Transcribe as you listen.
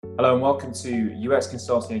Hello and welcome to UX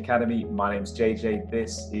Consulting Academy. My name is JJ.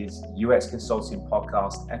 This is UX Consulting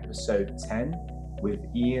Podcast, episode 10 with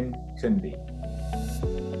Ian Cundy.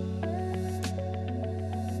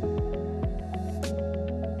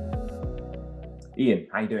 Ian,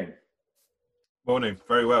 how you doing? Morning.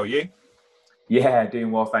 Very well. You? Yeah,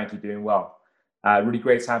 doing well. Thank you. Doing well. Really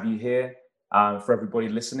great to have you here. For everybody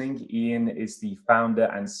listening, Ian is the founder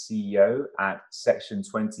and CEO at Section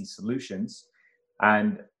 20 Solutions.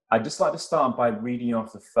 And I'd just like to start by reading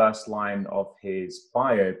off the first line of his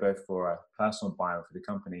bio, both for a personal bio for the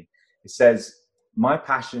company. It says, "My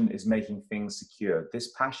passion is making things secure.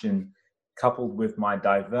 This passion, coupled with my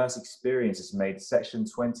diverse experience, has made Section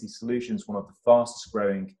 20 Solutions one of the fastest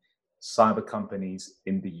growing cyber companies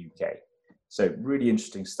in the UK." So really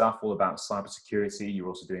interesting stuff, all about cybersecurity. You're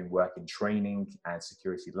also doing work in training and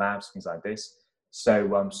security labs, things like this.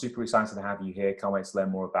 So I'm super excited to have you here. Can't wait to learn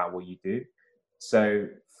more about what you do. So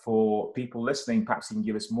for people listening, perhaps you can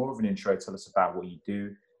give us more of an intro, tell us about what you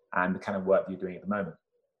do and the kind of work you're doing at the moment.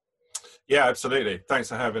 Yeah, absolutely. Thanks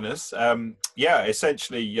for having us.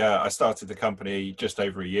 Essentially, I started the company just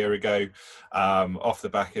over a year ago off the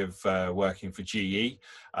back of working for GE.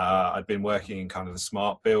 I'd been working in kind of the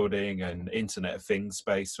smart building and Internet of Things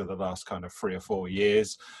space for the last kind of 3 or 4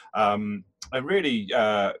 years. I really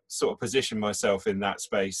sort of positioned myself in that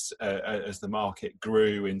space as the market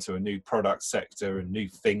grew into a new product sector and new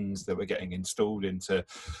things that were getting installed into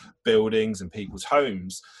buildings and people's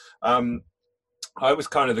homes. I was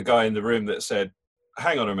kind of the guy in the room that said,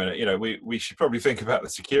 hang on a minute, we should probably think about the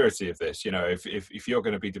security of this. If you're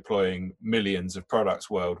going to be deploying millions of products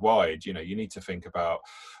worldwide, you need to think about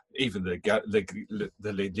even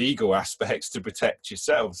the legal aspects to protect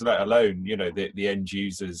yourselves, let alone, the end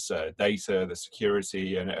users' data, the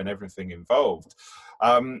security and everything involved.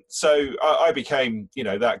 So I became,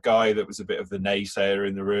 that guy that was a bit of the naysayer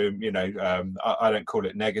in the room. I don't call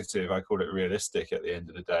it negative. I call it realistic at the end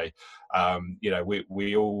of the day.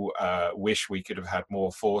 We all wish we could have had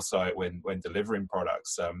more foresight when delivering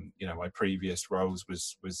products. My previous roles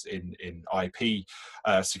was in IP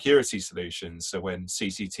security solutions. So when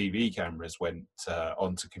CCTV cameras went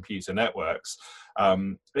onto computer networks,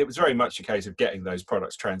 it was very much a case of getting those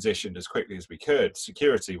products transitioned as quickly as we could.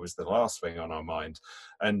 Security was the last thing on our mind,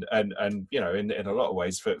 and in a lot of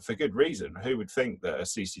ways for good reason. Who would think that a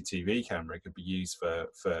CCTV camera could be used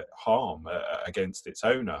for harm against its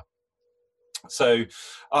owner? So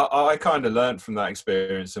I kind of learned from that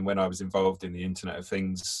experience, and when I was involved in the Internet of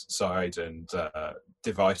Things side and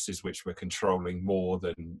devices which were controlling more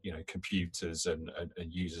than computers and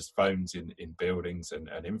users' phones in buildings and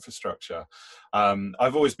infrastructure,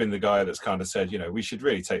 I've always been the guy that's kind of said, we should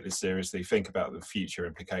really take this seriously, think about the future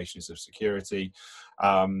implications of security,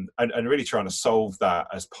 and really trying to solve that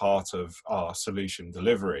as part of our solution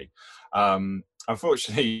delivery.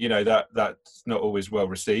 Unfortunately, that's not always well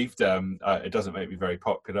received. It doesn't make me very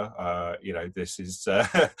popular. This is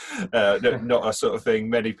not a sort of thing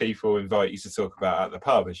many people invite you to talk about at the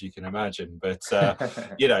pub, as you can imagine. But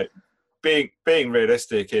being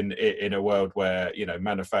realistic in a world where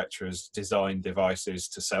manufacturers design devices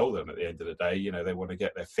to sell them at the end of the day, they want to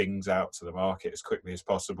get their things out to the market as quickly as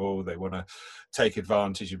possible. They want to take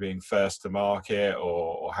advantage of being first to market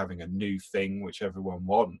or having a new thing which everyone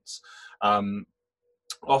wants.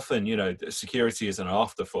 Often, security is an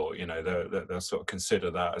afterthought. They'll sort of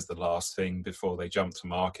consider that as the last thing before they jump to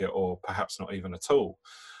market, or perhaps not even at all.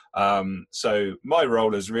 So my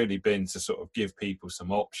role has really been to sort of give people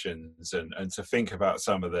some options and to think about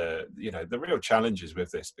some of the real challenges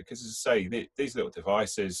with this, because as I say, these little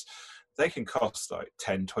devices, they can cost like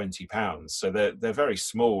 £10-20. So they're very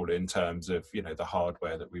small in terms of, the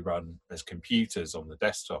hardware that we run as computers on the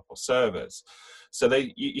desktop or servers. So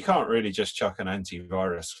you can't really just chuck an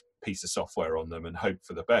antivirus piece of software on them and hope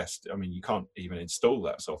for the best. I mean, you can't even install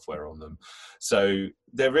that software on them. So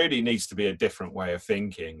there really needs to be a different way of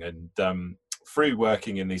thinking. And through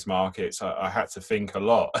working in these markets, I had to think a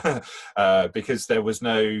lot because there was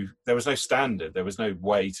no standard, there was no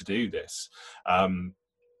way to do this.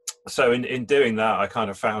 So in doing that, I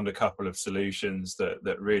kind of found a couple of solutions that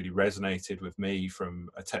really resonated with me from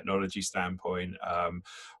a technology standpoint,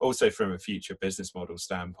 also from a future business model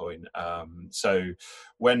standpoint. So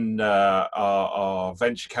when our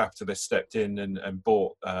venture capitalist stepped in and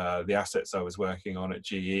bought the assets I was working on at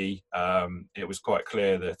GE, it was quite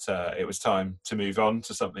clear that it was time to move on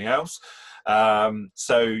to something else.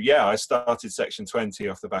 So yeah, I started Section 20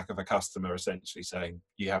 off the back of a customer essentially saying,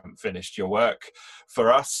 you haven't finished your work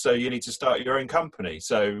for us, so you need to start your own company.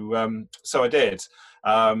 So so I did.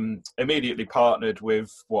 Immediately partnered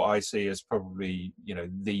with what I see as probably, you know,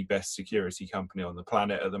 the best security company on the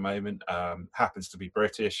planet at the moment. Happens to be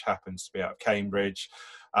British, happens to be out of Cambridge.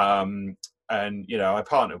 And, you know, I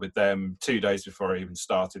partnered with them 2 days before I even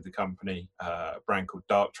started the company, a brand called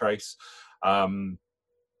Darktrace.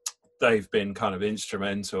 They've been kind of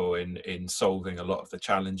instrumental in solving a lot of the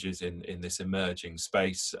challenges in this emerging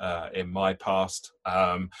space in my past.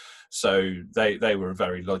 So they were a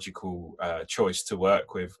very logical choice to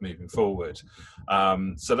work with moving forward.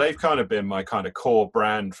 So they've kind of been my kind of core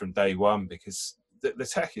brand from day one, because the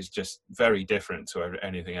tech is just very different to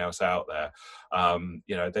anything else out there.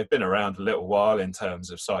 You know, they've been around a little while in terms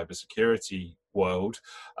of cybersecurity world,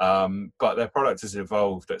 but their product has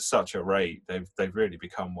evolved at such a rate. They've really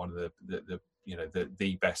become one of the you know,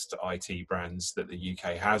 the best IT brands that the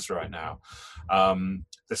UK has right now.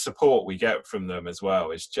 The support we get from them as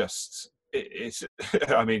well is just, it's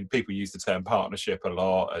I mean, people use the term partnership a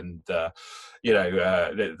lot, and you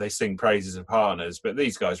know, they sing praises of partners, but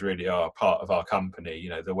these guys really are part of our company. You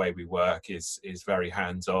know, the way we work is very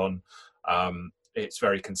hands-on. It's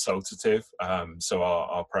very consultative. So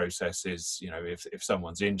our process is, you know, if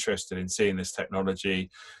someone's interested in seeing this technology,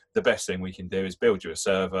 the best thing we can do is build you a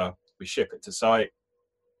server, we ship it to site,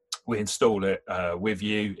 we install it with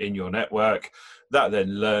you in your network. That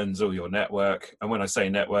then learns all your network. And when I say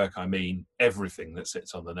network, I mean everything that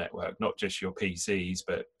sits on the network, not just your PCs,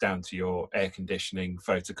 but down to your air conditioning,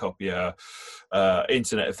 photocopier,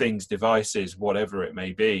 Internet of Things devices, whatever it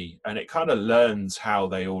may be. And it kind of learns how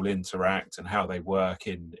they all interact and how they work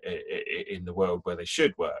in the world where they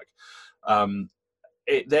should work.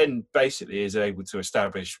 It then basically is able to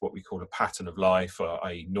establish what we call a pattern of life, or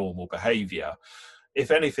a normal behavior. If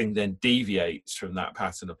anything then deviates from that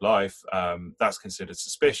pattern of life, that's considered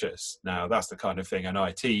suspicious. Now, that's the kind of thing an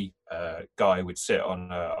IT guy would sit on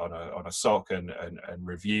a SOC and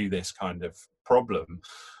review this kind of problem.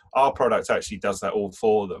 Our product actually does that all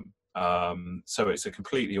for them. So it's a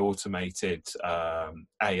completely automated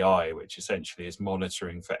AI, which essentially is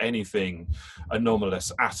monitoring for anything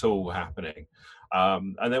anomalous at all happening.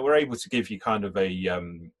 And then we're able to give you kind of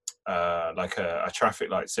like a traffic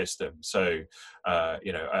light system. So,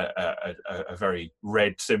 you know, a very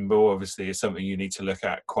red symbol obviously is something you need to look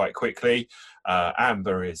at quite quickly.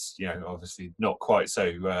 Amber is, you know, obviously not quite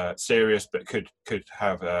so serious, but could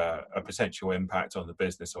have a potential impact on the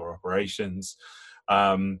business or operations.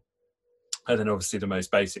 And then obviously the most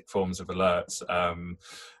basic forms of alerts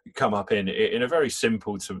come up in a very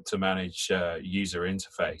simple to manage user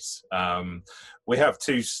interface. We have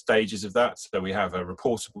 2 stages of that. So we have a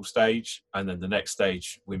reportable stage, and then the next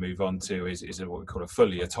stage we move on to is what we call a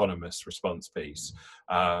fully autonomous response piece.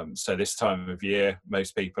 So this time of year,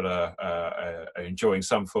 most people are enjoying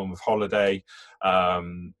some form of holiday.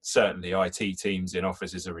 Certainly IT teams in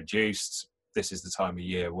offices are reduced. This is the time of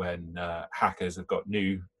year when hackers have got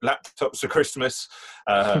new laptops for Christmas,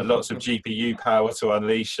 lots of GPU power to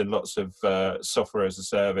unleash, and lots of software as a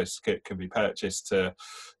service can be purchased to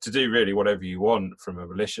do really whatever you want from a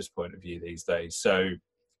malicious point of view these days. So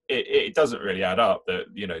it doesn't really add up that,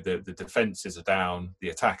 you know, the defenses are down, the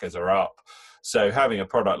attackers are up. So having a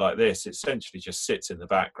product like this essentially just sits in the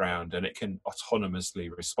background, and it can autonomously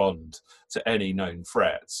respond to any known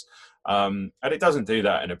threats. And it doesn't do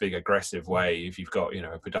that in a big aggressive way. If you've got, you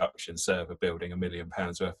know, a production server building £1 million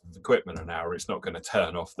worth of equipment an hour, it's not going to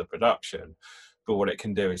turn off the production. But what it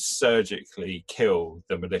can do is surgically kill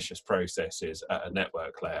the malicious processes at a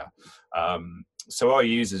network layer. So our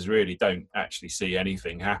users really don't actually see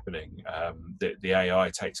anything happening. The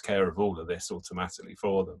AI takes care of all of this automatically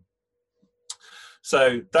for them.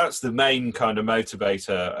 So that's the main kind of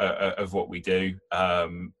motivator of what we do.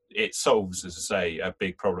 It solves, as I say, a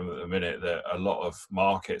big problem at the minute that a lot of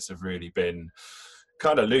markets have really been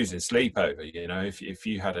kind of losing sleep over. You know, if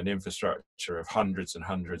you had an infrastructure of hundreds and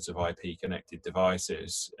hundreds of IP connected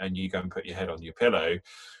devices, and you go and put your head on your pillow,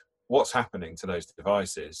 what's happening to those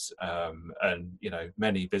devices? And, you know,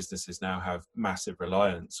 many businesses now have massive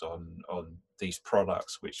reliance on these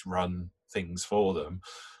products which run things for them.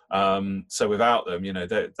 So without them, you know,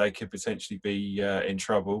 they could potentially be in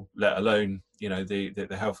trouble, let alone, you know, the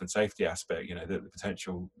health and safety aspect. You know, the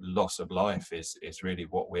potential loss of life is really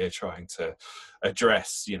what we're trying to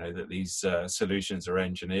address. You know, that these solutions are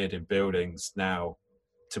engineered in buildings now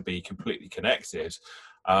to be completely connected.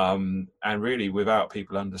 And really, without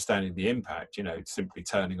people understanding the impact, simply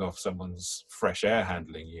turning off someone's fresh air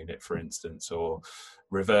handling unit, for instance, or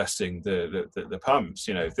reversing the pumps,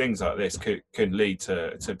 things like this can lead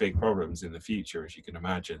to big problems in the future, as you can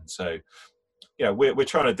imagine. So, we're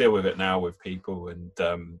trying to deal with it now with people, and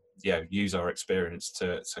use our experience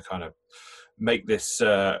to kind of make this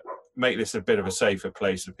a bit of a safer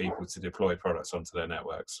place for people to deploy products onto their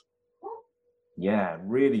networks. Yeah,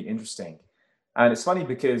 really interesting. And it's funny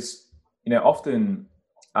because, often,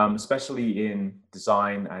 especially in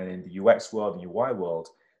design and in the UX world and UI world,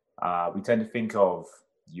 we tend to think of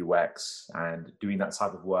UX and doing that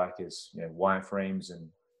type of work as, wireframes and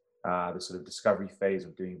the sort of discovery phase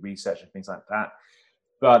of doing research and things like that.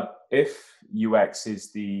 But if UX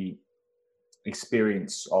is the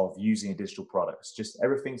experience of using a digital product, it's just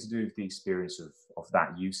everything to do with the experience of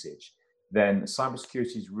that usage, then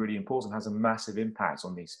cybersecurity is really important, has a massive impact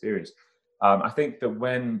on the experience. I think that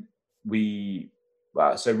when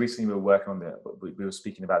so recently we were working on we were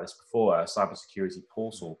speaking about this before, a cybersecurity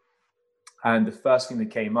portal. And the first thing that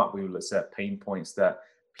came up, we looked at pain points that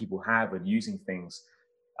people have when using things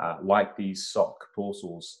like these SOC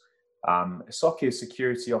portals. SOC is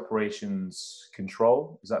Security Operations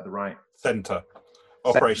Control. Is that the right? Center.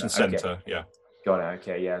 Operations Center, okay. Yeah. Got it.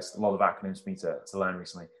 Okay, yes, a lot of acronyms for me to learn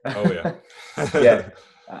recently. Oh yeah. Yeah.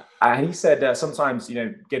 And he said sometimes,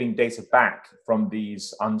 getting data back from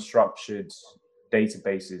these unstructured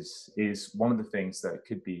databases is one of the things that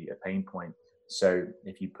could be a pain point. So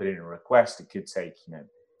if you put in a request, it could take,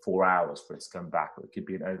 4 hours for it to come back, or it could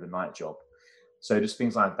be an overnight job. So just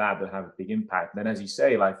things like that have a big impact. And then, as you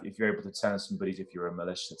say, like if you're able to if you're a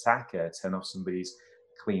malicious attacker, turn off somebody's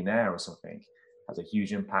clean air or something, has a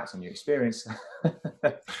huge impact on your experience.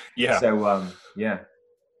 Yeah. So, yeah.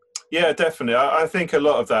 Yeah, definitely. I think a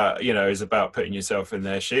lot of that, is about putting yourself in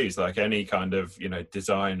their shoes. Like any kind of,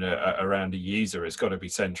 design around a user, it's got to be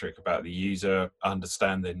centric about the user,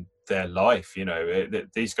 understanding their life.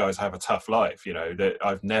 These guys have a tough life. That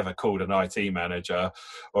I've never called an IT manager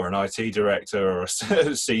or an IT director or a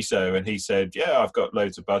CISO and he said, "Yeah, I've got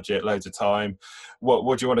loads of budget, loads of time.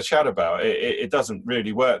 What do you want to chat about?" It doesn't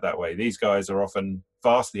really work that way. These guys are often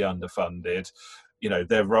vastly underfunded.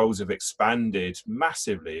 Their roles have expanded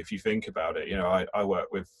massively. If you think about it, I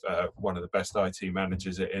work with one of the best IT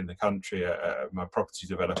managers in the country at my property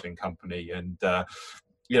developing company. And,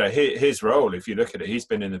 his role, if you look at it, he's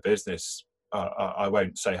been in the business, I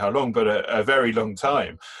won't say how long, but a very long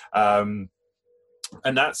time. And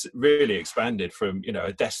that's really expanded from,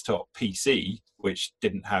 a desktop PC, which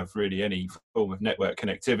didn't have really any form of network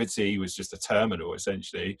connectivity, was just a terminal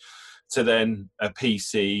essentially, to then a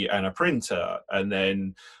PC and a printer, and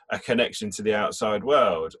then a connection to the outside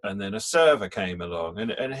world, and then a server came along,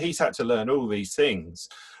 and he's had to learn all these things.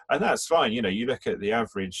 And that's fine. You look at the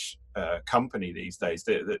average company these days,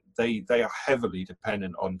 they are heavily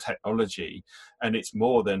dependent on technology, and it's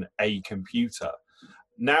more than a computer.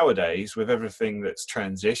 Nowadays, with everything that's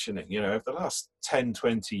transitioning, over the last 10,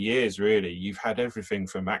 20 years, really, you've had everything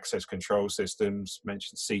from access control systems,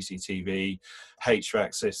 mentioned CCTV,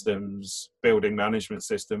 HVAC systems, building management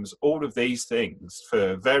systems. All of these things,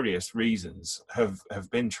 for various reasons, have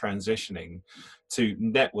been transitioning to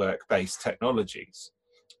network-based technologies.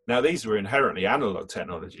 Now, these were inherently analog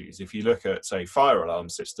technologies. If you look at, say, fire alarm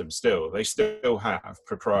systems they still have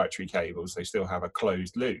proprietary cables, they still have a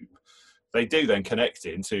closed loop. They do then connect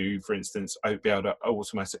into, for instance, be able to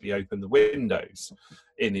automatically open the windows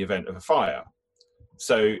in the event of a fire.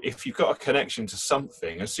 So if you've got a connection to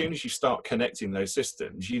something, as soon as you start connecting those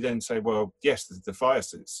systems, you then say, well, yes, the fire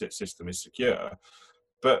system is secure,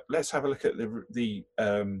 but let's have a look at the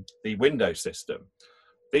window system.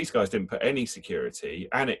 These guys didn't put any security,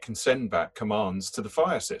 and it can send back commands to the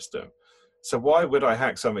fire system. So why would I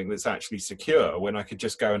hack something that's actually secure when I could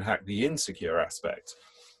just go and hack the insecure aspect?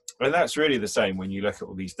 And that's really the same when you look at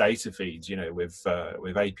all these data feeds,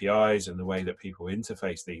 with APIs and the way that people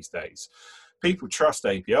interface these days. People trust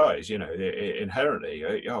APIs, inherently.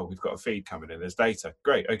 Oh, we've got a feed coming in, there's data.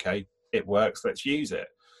 Great, okay, it works, let's use it.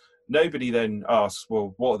 Nobody then asks,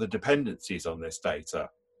 well, what are the dependencies on this data?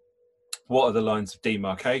 What are the lines of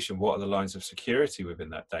demarcation? What are the lines of security within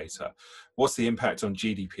that data? What's the impact on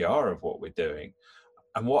GDPR of what we're doing?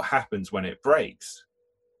 And what happens when it breaks?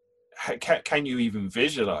 Can you even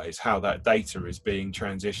visualize how that data is being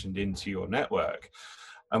transitioned into your network?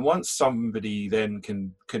 And once somebody then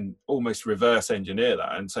can almost reverse engineer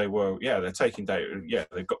that and say, well, yeah, they're taking data, yeah,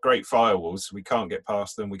 they've got great firewalls, we can't get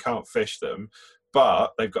past them, we can't phish them,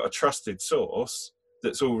 but they've got a trusted source,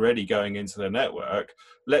 that's already going into the network.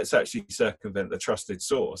 Let's actually circumvent the trusted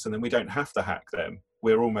source, and then we don't have to hack them.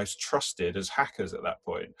 We're almost trusted as hackers at that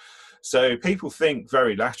point. So people think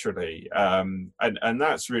very laterally, and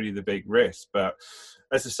that's really the big risk. But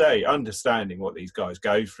as I say, understanding what these guys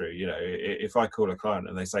go through, you know, if I call a client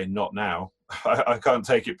and they say not now, I can't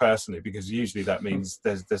take it personally, because usually that means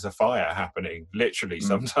there's a fire happening, literally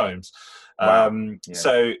sometimes. Wow.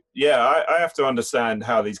 So yeah, I have to understand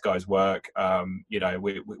how these guys work. You know,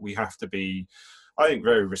 we have to be, I think,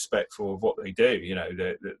 very respectful of what they do. You know,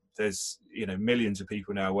 there's, you know, millions of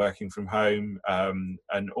people now working from home,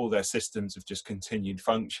 and all their systems have just continued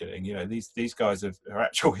functioning. You know, these guys are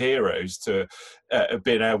actual heroes to have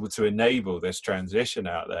been able to enable this transition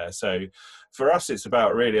out there. So for us, it's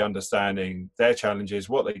about really understanding their challenges,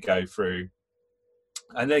 what they go through,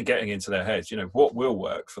 and then getting into their heads, you know, what will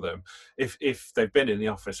work for them. If they've been in the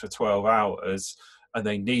office for 12 hours and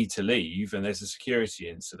they need to leave and there's a security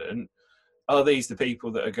incident, are these the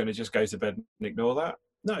people that are going to just go to bed and ignore that?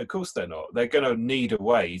 No, of course they're not. They're going to need a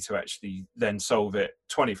way to actually then solve it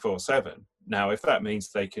 24/7. Now, if that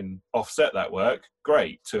means they can offset that work,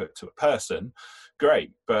 great, to a person,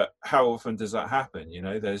 great. But how often does that happen? You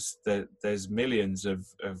know, there's millions of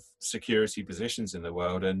security positions in the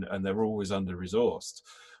world, and they're always under-resourced.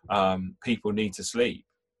 People need to sleep,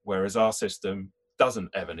 whereas our system doesn't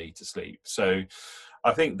ever need to sleep. So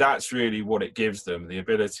I think that's really what it gives them, the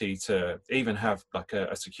ability to even have like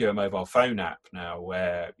a secure mobile phone app now,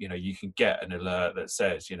 where, you know, you can get an alert that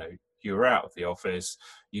says, you know, you were out of the office,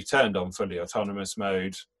 you turned on fully autonomous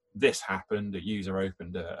mode, this happened, a user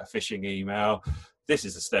opened a phishing email, this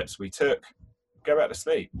is the steps we took, go back to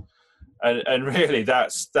sleep. And really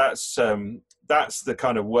that's the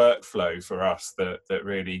kind of workflow for us that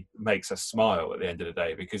really makes us smile at the end of the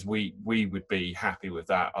day, because we would be happy with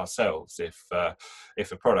that ourselves if a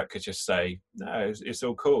product could just say, no, it's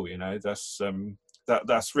all cool, you know.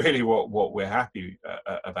 That's really what we're happy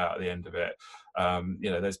about at the end of it.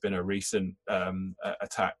 You know, there's been a recent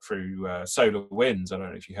attack through SolarWinds. I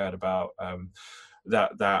don't know if you heard about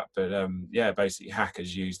that, but yeah, basically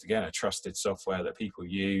hackers used, again, a trusted software that people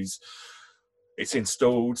use. It's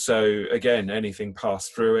installed, so again, anything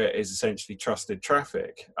passed through it is essentially trusted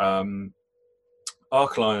traffic. Our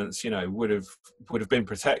clients, you know, would have been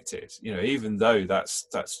protected. You know, even though that's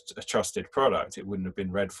a trusted product, it wouldn't have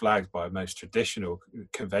been red flagged by most traditional,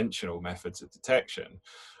 conventional methods of detection.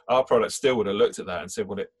 Our product still would have looked at that and said,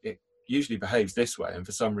 well, it usually behaves this way, and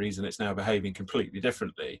for some reason it's now behaving completely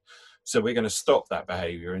differently. So we're going to stop that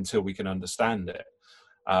behavior until we can understand it.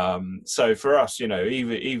 So for us, you know,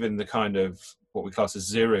 even the kind of what we class as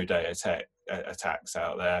zero-day attacks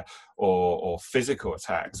out there, or physical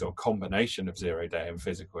attacks, or combination of zero-day and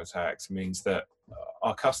physical attacks, means that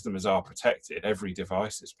our customers are protected. Every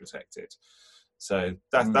device is protected. So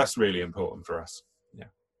that's really important for us. Yeah.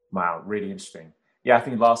 Wow, really interesting. Yeah, I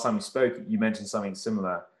think last time we spoke, you mentioned something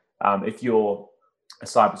similar. If you're a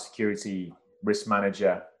cybersecurity risk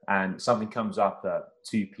manager and something comes up at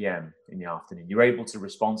 2 p.m. in the afternoon, you're able to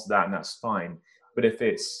respond to that, and that's fine. But if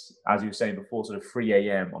it's, as you were saying before, sort of 3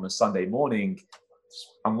 a.m. on a Sunday morning, it's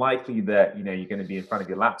unlikely that, you know, you're going to be in front of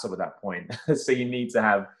your laptop at that point. So you need to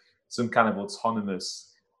have some kind of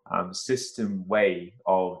autonomous system way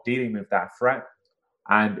of dealing with that threat.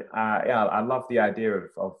 And yeah, I love the idea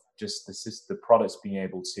of just the products being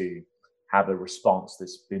able to have a response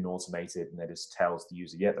that's been automated, and that just tells the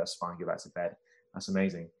user, yeah, that's fine, go back to bed. That's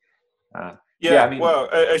amazing. Yeah, I mean, well,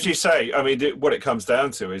 as you say, I mean, what it comes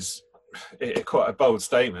down to is quite a bold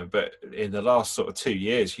statement, but in the last sort of 2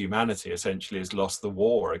 years, humanity essentially has lost the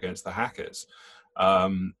war against the hackers.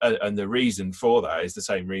 And the reason for that is the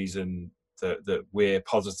same reason that we're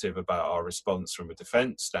positive about our response from a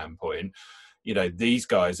defense standpoint. You know, these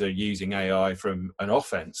guys are using AI from an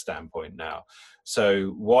offense standpoint now.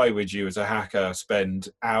 So why would you as a hacker spend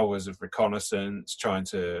hours of reconnaissance trying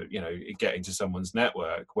to, you know, get into someone's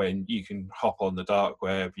network, when you can hop on the dark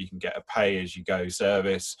web, you can get a pay-as-you-go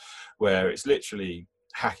service where it's literally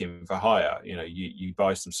hacking for hire. You know, you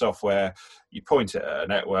buy some software, you point it at a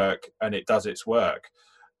network, and it does its work.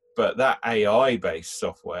 But that AI-based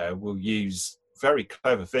software will use very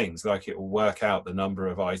clever things, like it will work out the number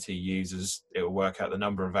of IT users, it will work out the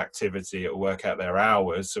number of activity, it will work out their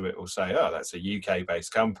hours. So it will say, oh, that's a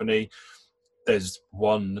UK-based company. There's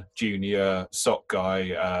one junior SOC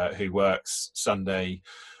guy who works Sunday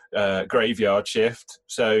graveyard shift.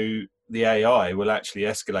 So the AI will actually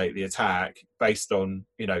escalate the attack based on,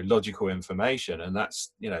 you know, logical information. And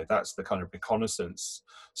that's, you know, that's the kind of reconnaissance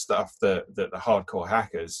stuff that the hardcore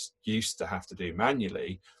hackers used to have to do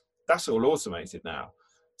manually. That's all automated now.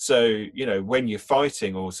 So, you know, when you're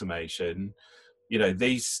fighting automation, you know,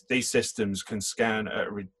 these systems can scan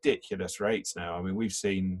at ridiculous rates now. I mean, we've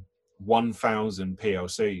seen 1,000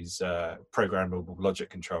 PLCs, programmable logic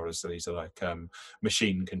controllers. So these are like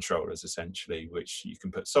machine controllers, essentially, which you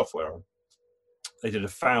can put software on. They did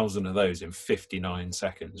 1,000 of those in 59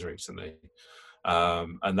 seconds recently.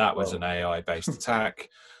 And that was an AI-based attack.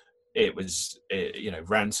 It was, you know,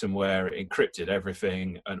 ransomware. It encrypted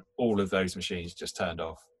everything, and all of those machines just turned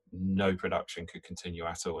off. No production could continue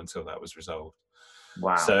at all until that was resolved.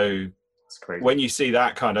 Wow. So when you see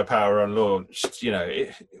that kind of power unlaunched, you know,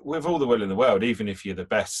 with all the will in the world, even if you're the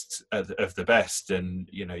best of the best, and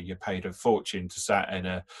you know you're paid a fortune to sat in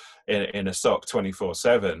a SOC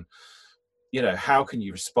 24/7, you know, how can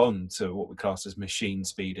you respond to what we class as machine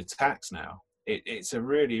speed attacks now? It's a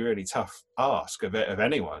really, really tough ask of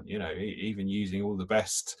anyone, you know, even using all the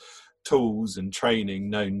best tools and training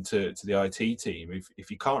known to the IT team. If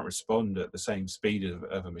you can't respond at the same speed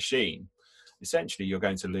of a machine, essentially you're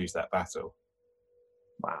going to lose that battle.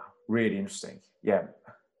 Wow, really interesting. Yeah.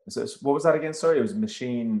 So what was that again? Sorry, it was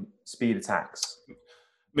machine speed attacks.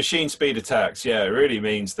 Machine speed attacks, yeah, it really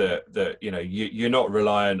means that you know you're not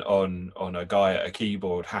reliant on a guy at a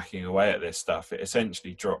keyboard hacking away at this stuff. It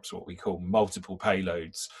essentially drops what we call multiple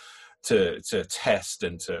payloads to test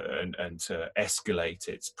and to escalate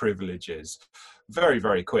its privileges very,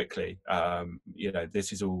 very quickly. You know,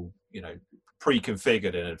 this is all, you know,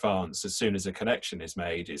 pre-configured in advance. As soon as a connection is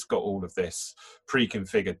made, it's got all of this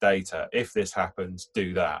pre-configured data. If this happens,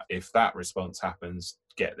 do that. If that response happens,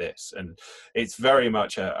 get this. And it's very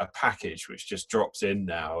much a package which just drops in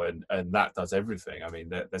now, and that does everything. I mean,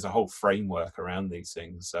 there's a whole framework around these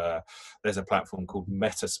things. There's a platform called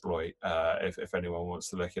Metasploit, if anyone wants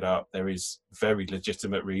to look it up. There is very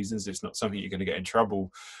legitimate reasons. It's not something you're going to get in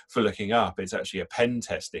trouble for looking up. It's actually a pen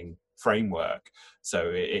testing framework,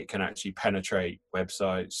 so it can actually penetrate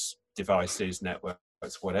websites, devices, networks,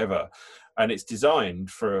 whatever, and it's designed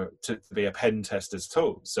to be a pen tester's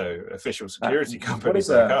tool. So official security companies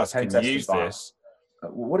like us can use this.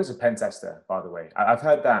 What is a pen tester, by the way? I've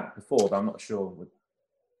heard that before, but I'm not sure.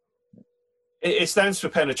 It stands for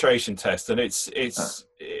penetration test, and its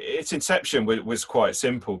inception was quite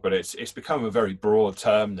simple, but it's become a very broad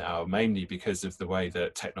term now, mainly because of the way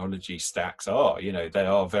that technology stacks are. You know, they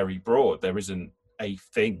are very broad. There isn't a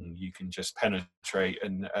thing you can just penetrate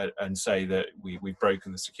and say that we've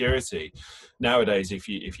broken the security. Nowadays, if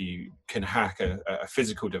you can hack a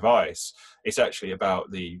physical device, it's actually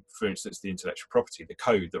about for instance, the intellectual property, the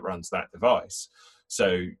code that runs that device.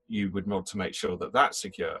 So you would want to make sure that that's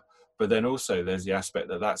secure. But then also there's the aspect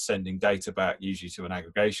that that's sending data back, usually to an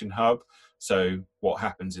aggregation hub. So what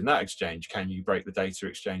happens in that exchange? Can you break the data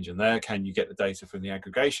exchange in there? Can you get the data from the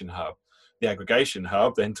aggregation hub? The aggregation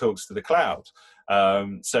hub then talks to the cloud.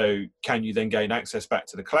 So can you then gain access back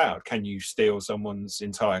to the cloud? Can you steal someone's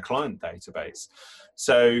entire client database?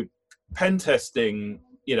 So pen testing,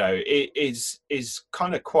 you know, it is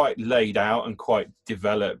kind of quite laid out and quite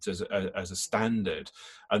developed as a standard.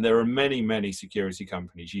 And there are many security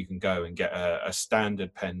companies you can go and get a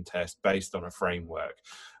standard pen test based on a framework,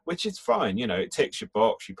 which is fine. You know, it ticks your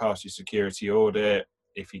box, you pass your security audit.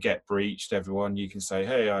 If you get breached, you can say,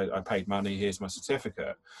 hey, I paid money, here's my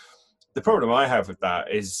certificate. The problem I have with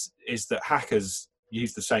that is that hackers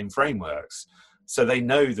use the same frameworks. So they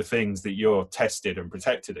know the things that you're tested and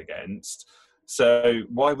protected against. So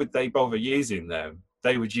why would they bother using them?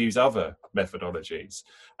 They would use other methodologies.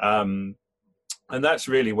 And that's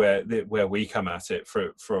really where we come at it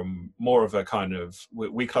from more of a kind of,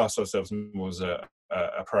 we class ourselves more as a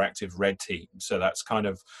proactive red team. So that's kind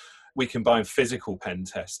of, we combine physical pen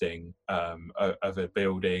testing of a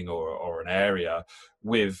building or an area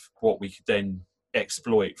with what we could then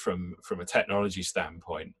exploit from a technology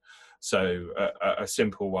standpoint. So a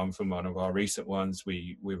simple one from one of our recent ones,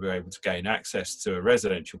 we were able to gain access to a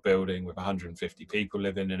residential building with 150 people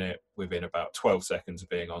living in it within about 12 seconds of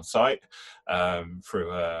being on site,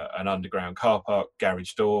 through an underground car park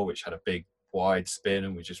garage door, which had a big wide spin,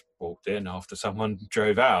 and we just walked in after someone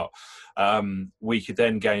drove out. We could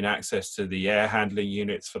then gain access to the air handling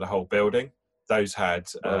units for the whole building. Those had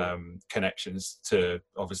connections to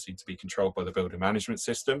be controlled by the building management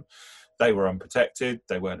system. They were unprotected,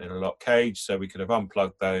 they weren't in a lock cage, so we could have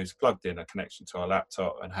unplugged those, plugged in a connection to our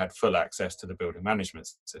laptop, and had full access to the building management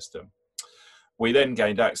system. We then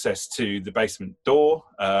gained access to the basement door,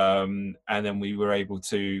 and then we were able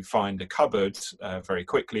to find a cupboard very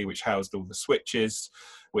quickly, which housed all the switches,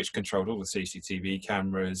 which controlled all the CCTV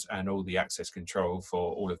cameras and all the access control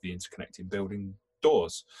for all of the interconnecting building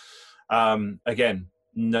doors. Again,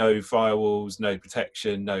 no firewalls, no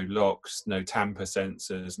protection, no locks, no tamper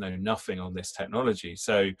sensors, no nothing on this technology.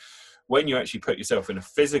 So when you actually put yourself in a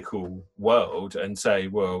physical world and say,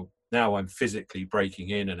 well, now I'm physically breaking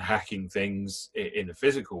in and hacking things in the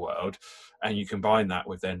physical world, and you combine that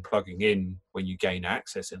with then plugging in when you gain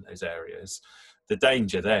access in those areas, the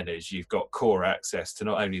danger then is you've got core access to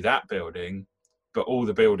not only that building, but all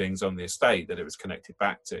the buildings on the estate that it was connected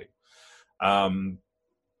back to.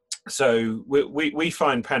 So we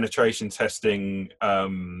find penetration testing,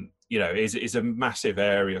 is a massive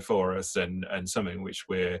area for us, and something which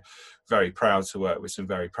we're very proud to work with some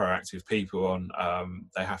very proactive people on.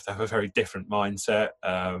 They have to have a very different mindset.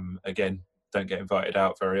 Again, don't get invited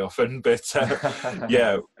out very often, but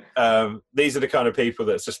these are the kind of people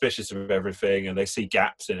that are suspicious of everything, and they see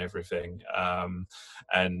gaps in everything.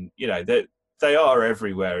 And they are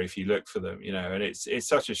everywhere if you look for them, and it's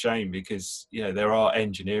such a shame, because there are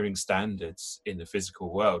engineering standards in the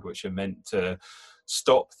physical world which are meant to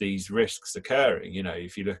stop these risks occurring.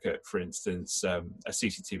 If you look at, for instance, a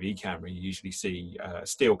CCTV camera, you usually see a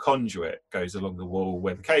steel conduit goes along the wall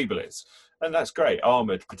where the cable is, and that's great,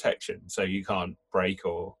 armored protection, so you can't break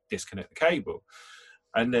or disconnect the cable.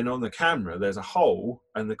 And then on the camera there's a hole,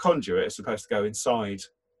 and the conduit is supposed to go inside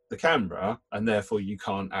the camera, and therefore you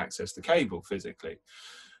can't access the cable physically.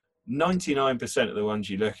 99% of the ones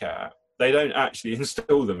you look at, they don't actually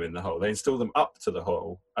install them in the hole. They install them up to the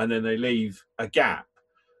hole, and then they leave a gap.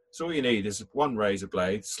 So all you need is one razor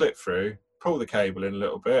blade, slip through, pull the cable in a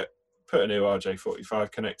little bit, put a new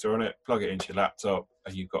RJ45 connector on it, plug it into your laptop,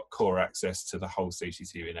 and you've got core access to the whole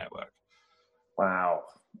CCTV network. Wow,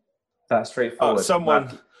 that's straightforward.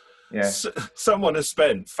 Someone has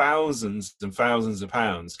spent thousands and thousands of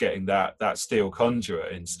pounds getting that steel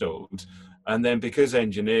conduit installed, and then because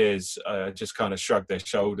engineers just kind of shrug their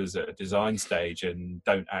shoulders at a design stage and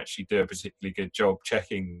don't actually do a particularly good job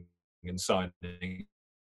checking and signing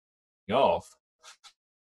off,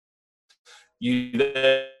 you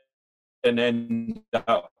then end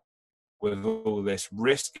up with all this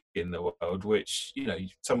risk in the world, which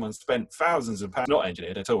someone spent thousands of pounds, not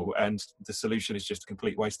engineered at all, and the solution is just a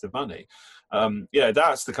complete waste of money.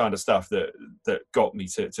 That's the kind of stuff that got me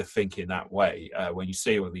to think in that way, when you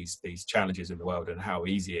see all these challenges in the world and how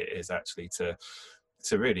easy it is actually to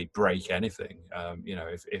really break anything.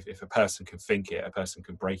 If a person can think it, a person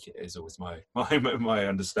can break it, is always my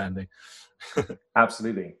understanding.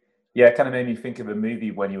 Absolutely. Yeah, it kind of made me think of a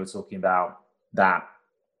movie when you were talking about that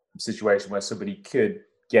situation where somebody could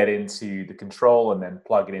get into the control and then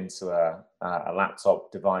plug it into a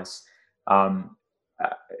laptop device.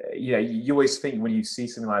 You always think when you see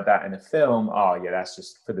something like that in a film, oh yeah, that's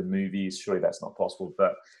just for the movies, surely that's not possible.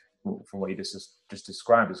 But from what you just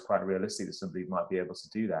described, it's quite realistic that somebody might be able to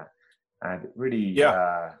do that. And really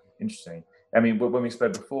interesting. I mean, when we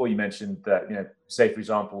spoke before, you mentioned that, say, for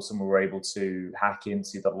example, someone were able to hack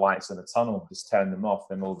into the lights in a tunnel, just turn them off,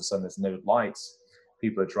 then all of a sudden there's no lights.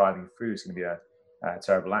 People are driving through, it's going to be a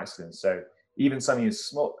terrible accident. So even something as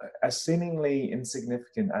small, as seemingly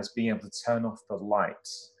insignificant as being able to turn off the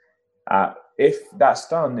lights, if that's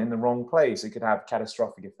done in the wrong place, it could have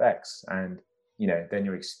catastrophic effects. And, then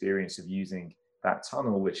your experience of using that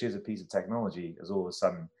tunnel, which is a piece of technology, is all of a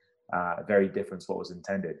sudden very different to what was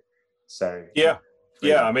intended. So yeah,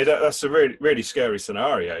 I mean, that's a really, really scary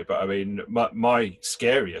scenario. But I mean, my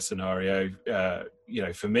scarier scenario,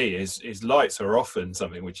 for me is lights are often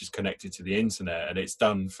something which is connected to the internet, and it's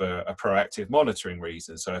done for a proactive monitoring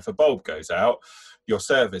reason. So if a bulb goes out, your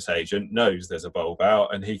service agent knows there's a bulb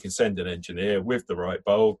out, and he can send an engineer with the right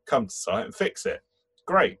bulb, come to site and fix it.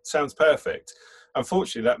 Great, sounds perfect.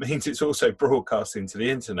 Unfortunately, that means it's also broadcasting to the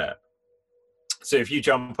internet. So if you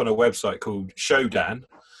jump on a website called Shodan,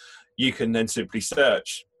 you can then simply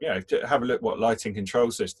search, have a look what lighting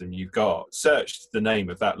control system you've got, search the name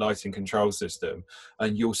of that lighting control system,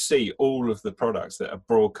 and you'll see all of the products that are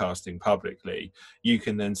broadcasting publicly. You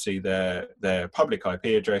can then see their public IP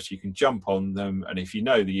address, you can jump on them, and if you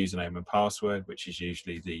know the username and password, which is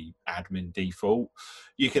usually the admin default,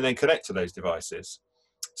 you can then connect to those devices.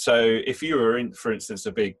 So if you were in, for instance,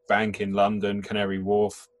 a big bank in London, Canary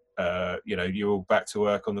Wharf, you're all back to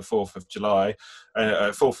work on the 4th of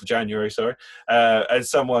January, and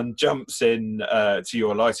someone jumps in to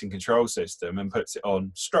your lighting control system and puts it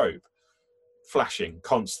on strobe, flashing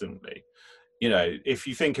constantly. If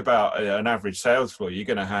you think about an average sales floor, you're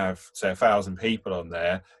going to have, say, 1,000 people on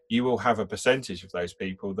there. You will have a percentage of those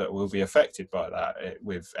people that will be affected by that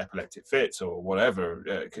with epileptic fits or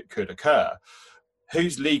whatever could occur.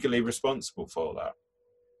 Who's legally responsible for that?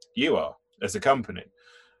 You are, as a company.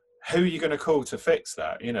 Who are you going to call to fix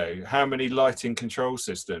that? How many lighting control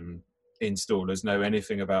system installers know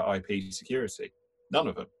anything about IP security? None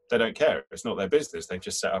of them. They don't care. It's not their business. They've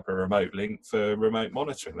just set up a remote link for remote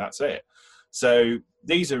monitoring. That's it. So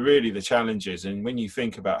these are really the challenges. And when you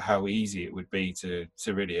think about how easy it would be to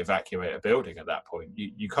really evacuate a building at that point,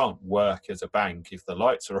 you can't work as a bank if the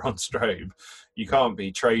lights are on strobe. You can't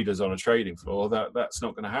be traders on a trading floor. That's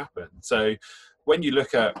not going to happen. So when you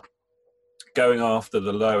look at going after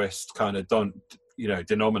the lowest kind of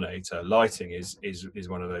denominator, lighting is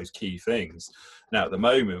one of those key things. Now at the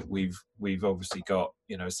moment we've obviously got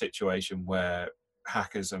a situation where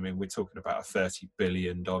hackers, I mean, we're talking about a $30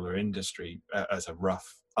 billion industry as a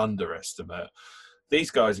rough underestimate.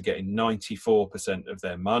 These guys are getting 94% of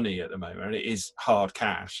their money at the moment, and it is hard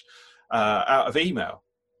cash, out of email.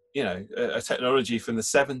 A technology from the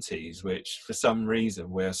 70s, which for some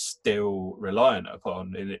reason we're still reliant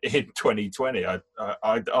upon in 2020.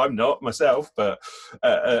 I'm not myself, but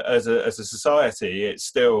as a society, it's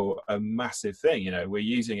still a massive thing. We're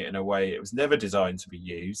using it in a way it was never designed to be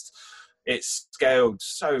used. It's scaled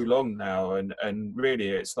so long now, and really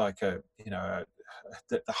it's like the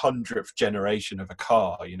 100th generation of a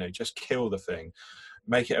car. Just kill the thing,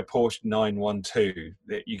 make it a Porsche 912.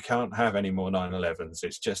 That you can't have any more 911s.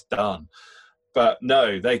 It's just done. But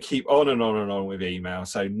no, they keep on and on and on with email.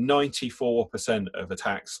 So 94% of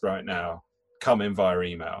attacks right now come in via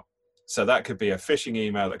email. So that could be a phishing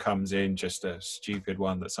email that comes in, just a stupid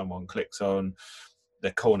one that someone clicks on.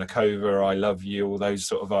 The Kornikova, I love you, all those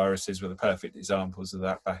sort of viruses were the perfect examples of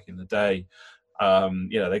that back in the day.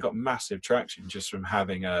 They got massive traction just from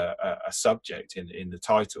having a subject in the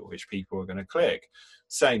title, which people are going to click.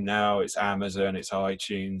 Same now, it's Amazon, it's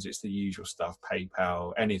iTunes, it's the usual stuff,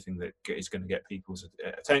 PayPal, anything that is going to get people's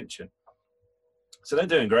attention. So they're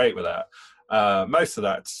doing great with that. Most of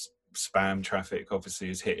that's spam traffic, obviously,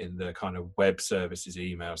 is hitting the kind of web services,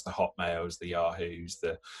 emails, the Hotmails, the Yahoos,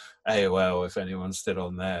 the AOL, if anyone's still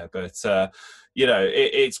on there. But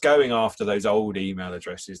it's going after those old email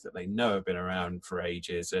addresses that they know have been around for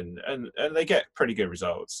ages, and they get pretty good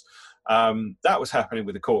results. That was happening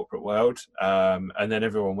with the corporate world, and then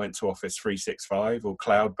everyone went to Office 365 or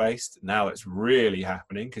cloud-based. Now it's really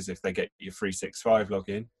happening, because if they get your 365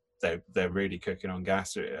 login, they're really cooking on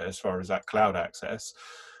gas as far as that cloud access.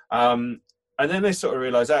 And then they sort of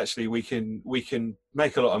realize, actually, we can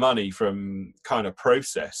make a lot of money from kind of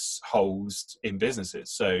process holes in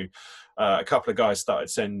businesses. So a couple of guys started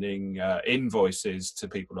sending invoices to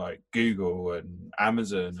people like Google and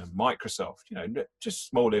Amazon and Microsoft, just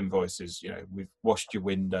small invoices. We've washed your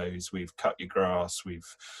windows, we've cut your grass,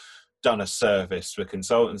 we've done a service for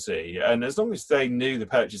consultancy. And as long as they knew the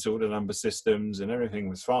purchase order number systems and everything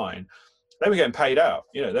was fine, they were getting paid out.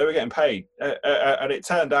 They were getting paid, and it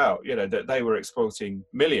turned out, that they were exploiting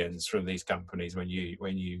millions from these companies when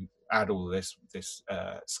you add all this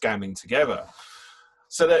scamming together.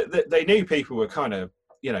 So they knew people were kind of,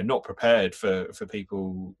 not prepared for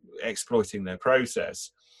people exploiting their process.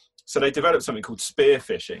 So they developed something called spear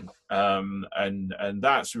phishing, and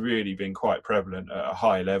that's really been quite prevalent at a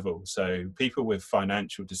high level. So people with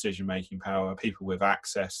financial decision-making power, people with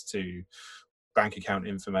access to bank account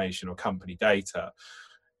information or company data,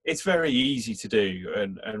 it's very easy to do,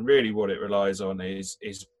 and really what it relies on is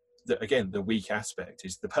that, again, the weak aspect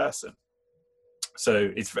is the person. So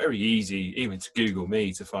it's very easy even to Google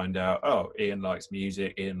me to find out, oh, Ian likes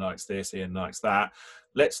music, Ian likes this, Ian likes that.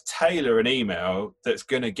 Let's tailor an email that's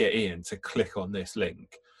going to get Ian to click on this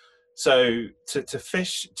link. So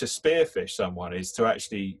to spear fish someone is to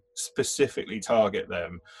actually specifically target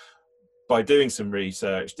them by doing some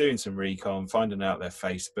research, doing some recon, finding out their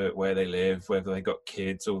Facebook, where they live, whether they got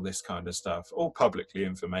kids, all this kind of stuff, all publicly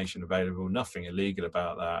information available, nothing illegal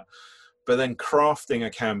about that. But then crafting a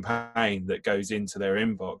campaign that goes into their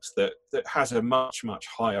inbox that has a much, much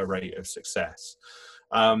higher rate of success.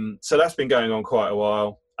 So that's been going on quite a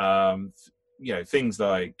while. Things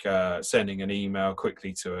like sending an email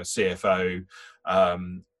quickly to a CFO,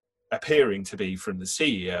 appearing to be from the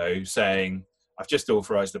CEO, saying, I've just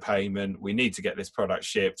authorized the payment. We need to get this product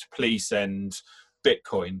shipped. Please send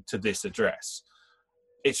Bitcoin to this address.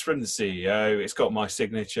 It's from the CEO. It's got my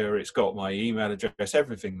signature. It's got my email address.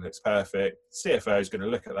 Everything looks perfect. CFO is going to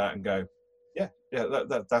look at that and go, yeah,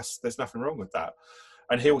 there's nothing wrong with that,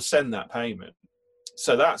 and he'll send that payment.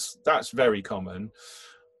 So that's very common.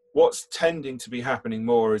 What's tending to be happening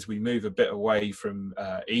more as we move a bit away from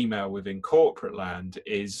email within corporate land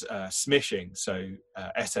is smishing, so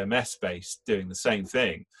SMS-based, doing the same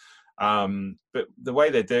thing. But the way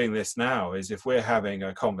they're doing this now is, if we're having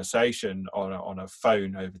a conversation on a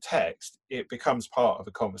phone over text, it becomes part of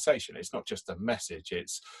a conversation. It's not just a message,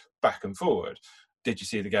 it's back and forward. did you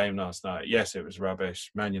see the game last night? Yes, it was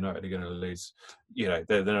rubbish. Man United are going to lose. You know,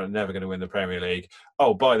 they're never going to win the Premier League.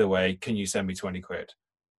 Oh, by the way, can you send me 20 quid?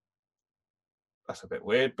 That's a bit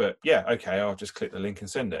weird, but yeah, okay, I'll just click the link and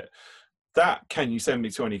send it. That can you send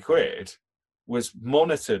me 20 quid was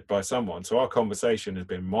monitored by someone. So our conversation has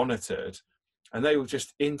been monitored, and they will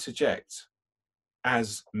just interject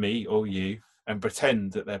as me or you and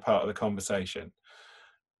pretend that they're part of the conversation.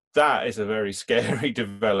 That is a very scary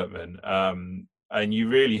development. And you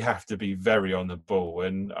really have to be very on the ball.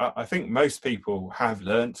 And I think most people have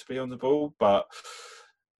learned to be on the ball, but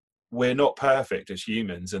we're not perfect as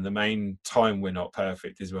humans. And the main time we're not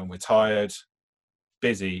perfect is when we're tired,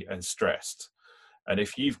 busy, and stressed. And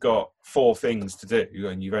if you've got 4 things to do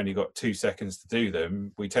and you've only got 2 seconds to do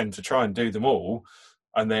them, we tend to try and do them all.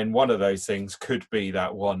 And then one of those things could be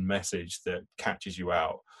that one message that catches you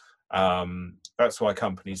out. That's why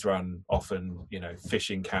companies run often, you know,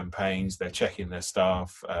 phishing campaigns. They're checking their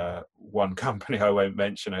staff. One company I won't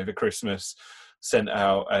mention over Christmas sent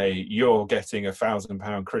out "you're getting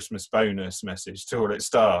 £1,000 Christmas bonus" message to all its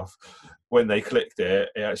staff. When they clicked it,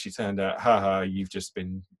 it actually turned out, haha, you've just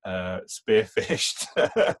been spearphished.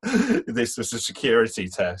 This was a security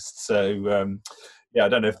test. So yeah, I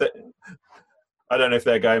don't know if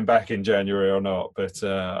they're going back in January or not, but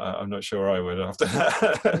I'm not sure I would after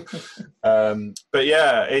that. But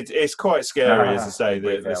yeah, it's quite scary, as I say,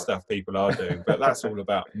 the stuff people are doing. But that's all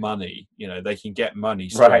about money. You know, they can get money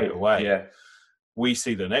straight away. Yeah. We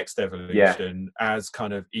see the next evolution as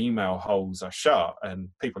kind of email holes are shut, and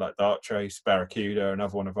people like Darktrace, Barracuda,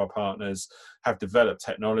 another one of our partners, have developed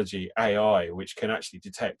technology, AI, which can actually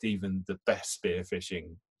detect even the best spear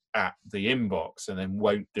phishing at the inbox and then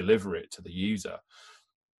won't deliver it to the user.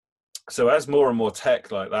 So as more and more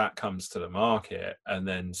tech like that comes to the market, and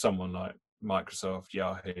then someone like Microsoft,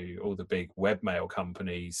 Yahoo, all the big webmail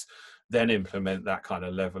companies then implement that kind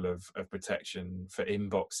of level of protection for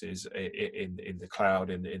inboxes in the cloud,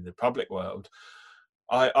 in the public world,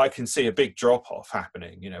 I can see a big drop off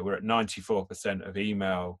happening. You know, we're at 94% of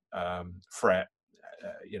email threat,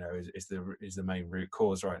 you know, is the main root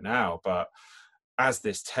cause right now. But as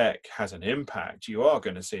this tech has an impact, you are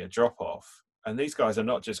going to see a drop off, and these guys are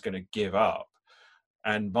not just going to give up.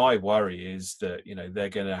 And my worry is that, you know, they're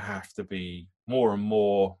going to have to be more and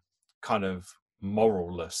more kind of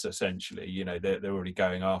moralless, essentially. You know, they're already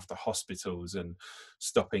going after hospitals and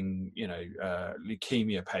stopping, you know,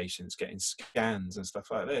 leukemia patients getting scans and stuff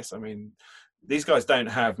like this. I mean, these guys don't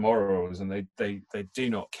have morals, and they do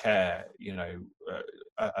not care, you know,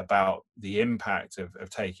 about the impact of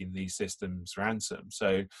taking these systems ransom.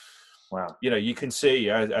 So, wow, you know, you can see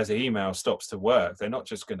as email stops to work, they're not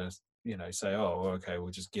just going to, you know, say, oh, okay, we'll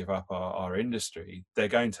just give up our industry. They're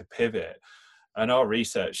going to pivot. And our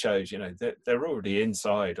research shows, you know, that they're already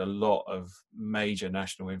inside a lot of major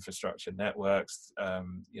national infrastructure networks.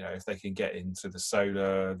 You know, if they can get into the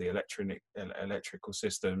solar, the electrical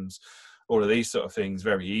systems, all of these sort of things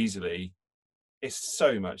very easily, it's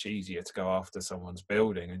so much easier to go after someone's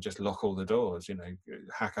building and just lock all the doors. You know,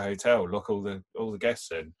 hack a hotel, lock all the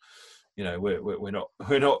guests in. You know, we're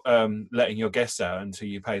not letting your guests out until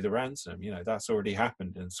you pay the ransom. You know, that's already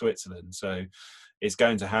happened in Switzerland, so it's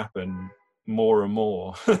going to happen more and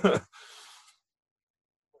more.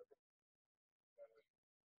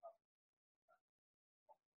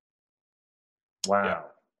 wow. Yeah.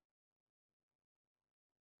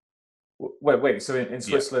 Wait. So in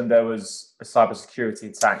Switzerland, there was a cybersecurity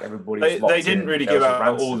attack. Everybody was locked They didn't in. really There give was a out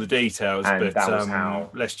all ransom, the details, and but that was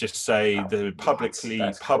how. let's just say the publicly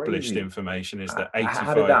That's published crazy. information is that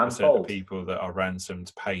How did that 85% of unfold? people that are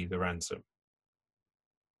ransomed pay the ransom.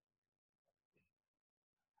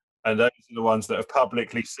 And those are the ones that have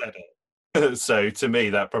publicly said it. So to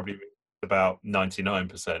me, that probably means about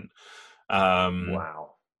 99%.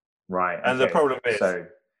 Wow. Right. And the Okay. problem is, So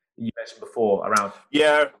you mentioned before around.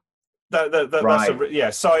 yeah, that's Right.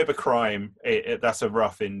 cybercrime. That's a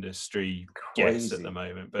rough industry guess at the Crazy.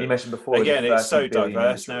 moment, You but mentioned before the again, it's 30 so billion diverse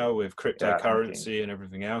industry. now with Hacking. cryptocurrency and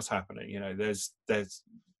everything else happening. You know, there's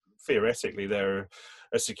theoretically there are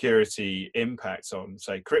a security impacts on,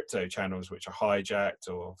 say, crypto channels which are hijacked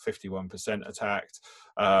or 51% attacked,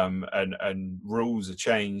 and rules are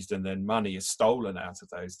changed, and then money is stolen out of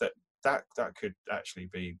those. That could actually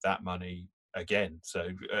be that money again. So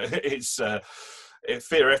it's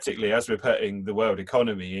theoretically, as we're putting the world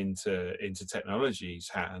economy into technology's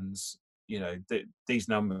hands, you know, these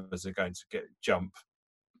numbers are going to jump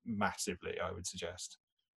massively, I would suggest.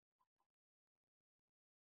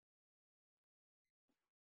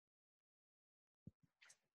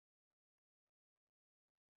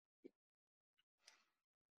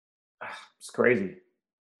 It's crazy.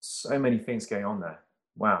 So many things going on there.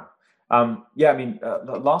 Wow. Yeah, I mean,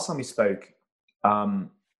 last time we spoke,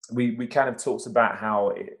 um, we kind of talked about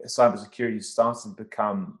how cybersecurity is starting to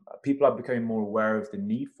become, people are becoming more aware of the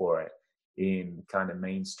need for it in kind of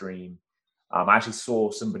mainstream. I actually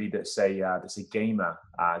saw somebody that's a gamer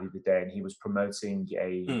the other day, and he was promoting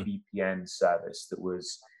a Hmm. VPN service that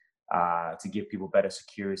was to give people better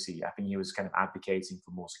security. I think he was kind of advocating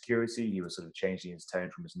for more security. He was sort of changing his tone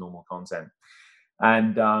from his normal content.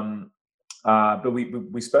 And but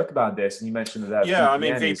we spoke about this, and you mentioned that Yeah, I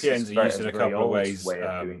mean, VPN VPNs are used is in a a very couple of old ways. way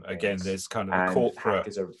of doing Again, things, there's kind of the and corporate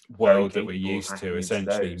hackers are very world that we're capable of used to. hacking into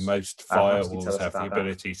Essentially, those. most Perhaps you could tell firewalls us have the about that.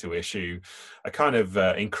 ability to issue a kind of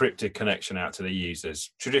encrypted connection out to the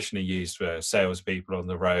users, traditionally used for salespeople on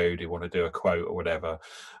the road who want to do a quote or whatever.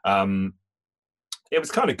 Um, it was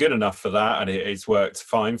kind of good enough for that, and it's worked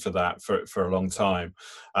fine for that for a long time.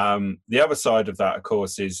 The other side of that, of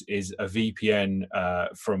course, is a VPN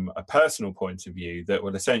from a personal point of view that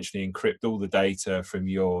will essentially encrypt all the data from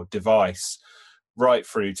your device right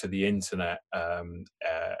through to the internet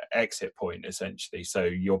exit point, essentially. So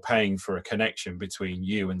you're paying for a connection between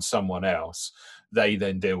you and someone else. They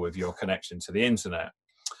then deal with your connection to the internet.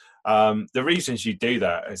 The reasons you do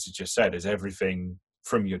that, as you just said, is everything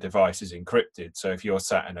from your device is encrypted. So if you're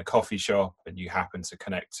sat in a coffee shop and you happen to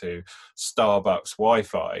connect to Starbucks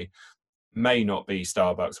Wi-Fi, may not be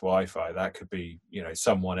Starbucks Wi-Fi. That could be,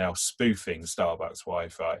 someone else spoofing Starbucks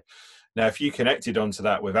Wi-Fi. Now, if you connected onto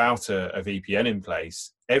that without a VPN in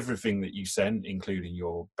place, everything that you send, including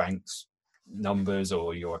your bank's numbers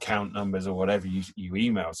or your account numbers or whatever you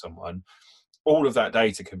email someone, all of that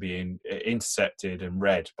data can be intercepted and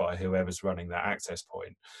read by whoever's running that access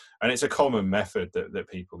point. And it's a common method that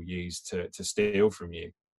people use to steal from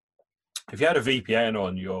you. If you had a VPN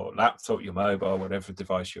on your laptop, your mobile, whatever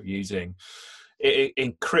device you're using, it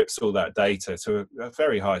encrypts all that data to a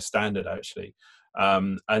very high standard, actually,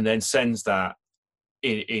 and then sends that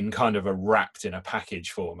in kind of a wrapped in a package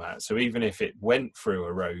format. So even if it went through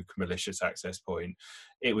a rogue malicious access point,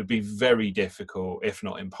 it would be very difficult, if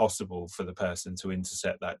not impossible, for the person to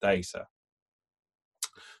intercept that data.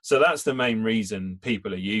 So that's the main reason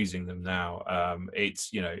people are using them now.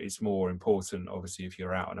 It's more important, obviously, if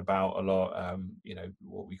you're out and about a lot.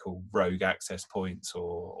 What we call rogue access points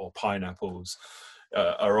or pineapples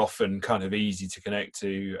are often kind of easy to connect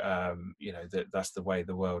to. That's the way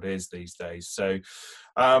the world is these days. So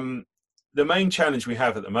the main challenge we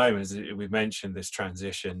have at the moment is we've mentioned this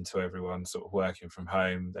transition to everyone sort of working from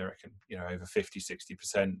home. They reckon, over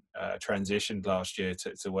 50-60% transitioned last year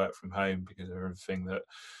to work from home because of everything that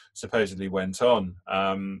supposedly went on.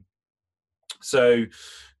 So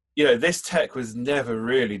this tech was never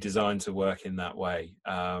really designed to work in that way.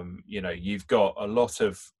 You've got a lot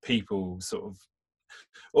of people sort of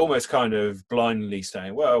almost kind of blindly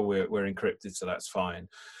saying, well, we're encrypted, so that's fine.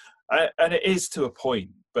 And it is to a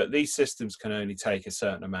point, but these systems can only take a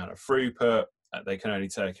certain amount of throughput. They can only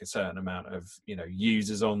take a certain amount of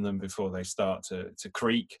users on them before they start to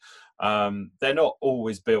creak. They're not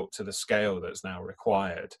always built to the scale that's now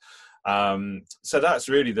required. So that's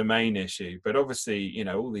really the main issue. But obviously,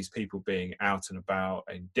 all these people being out and about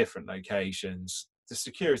in different locations, the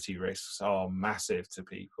security risks are massive to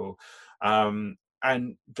people.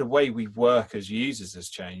 And the way we work as users has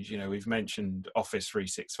changed. We've mentioned Office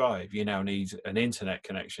 365. You now need an internet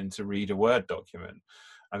connection to read a Word document.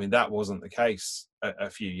 I mean, that wasn't the case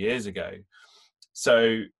a few years ago.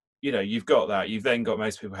 So, you've got that. You've then got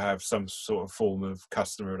most people have some sort of form of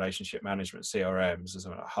customer relationship management, CRMs, as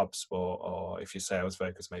like HubSpot, or if you're sales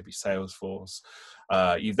focused, maybe Salesforce.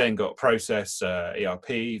 You've then got process, ERP,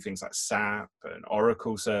 things like SAP and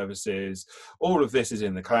Oracle services. All of this is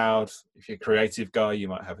in the cloud. If you're a creative guy, you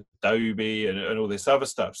might have Adobe and all this other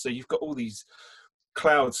stuff. So you've got all these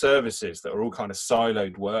cloud services that are all kind of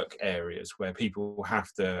siloed work areas where people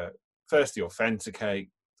have to firstly authenticate.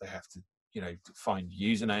 They have to find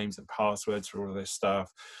usernames and passwords for all of this stuff.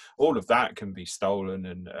 All of that can be stolen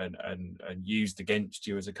and used against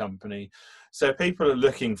you as a company. So people are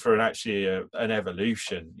looking for an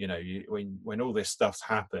evolution. When all this stuff's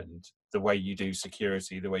happened, the way you do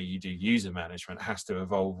security, the way you do user management has to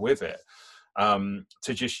evolve with it.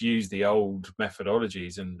 To just use the old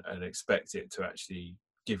methodologies and expect it to actually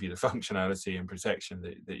give you the functionality and protection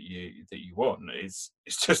that you want, it's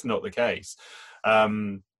just not the case.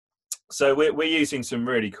 So we're using some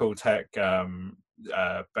really cool tech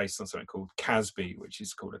based on something called CASB, which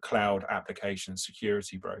is called a Cloud Application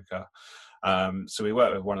Security Broker. So we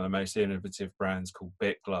work with one of the most innovative brands called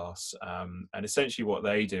BitGlass, and essentially what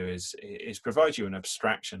they do is provide you an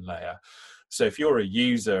abstraction layer. So if you're a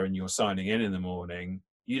user and you're signing in the morning,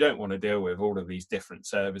 You don't want to deal with all of these different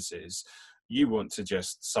services. You want to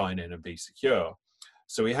just sign in and be secure.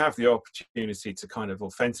 So we have the opportunity to kind of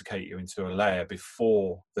authenticate you into a layer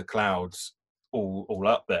before the cloud's all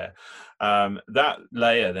up there. That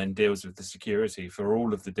layer then deals with the security for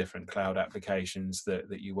all of the different cloud applications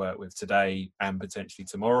that you work with today and potentially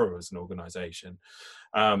tomorrow as an organization.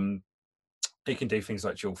 It can do things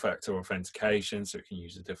like dual factor authentication, so it can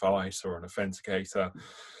use a device or an authenticator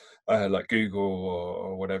like Google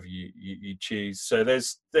or whatever you choose. So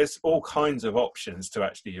there's all kinds of options to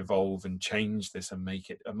actually evolve and change this and make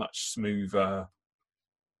it a much smoother,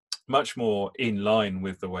 much more in line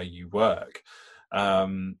with the way you work.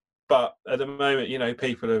 But at the moment, you know,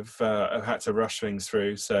 people have had to rush things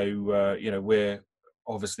through. So, you know, we're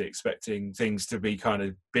obviously expecting things to be kind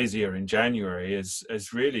of busier in January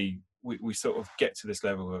as really we sort of get to this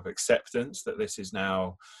level of acceptance that this is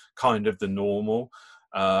now kind of the normal.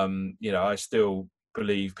 You know, I still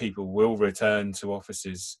believe people will return to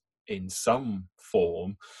offices in some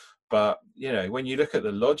form. But, you know, when you look at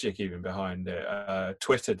the logic even behind it,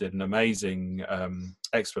 Twitter did an amazing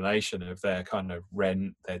explanation of their kind of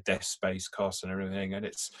rent, their desk space costs and everything. And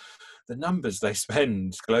it's the numbers they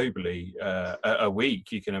spend globally a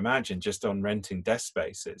week, you can imagine, just on renting desk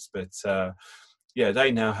spaces. But, yeah,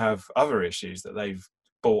 they now have other issues that they've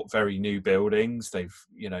bought very new buildings. They've,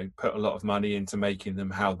 you know, put a lot of money into making them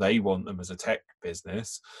how they want them as a tech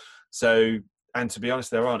business. So, and to be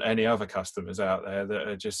honest, there aren't any other customers out there that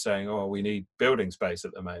are just saying, oh, we need building space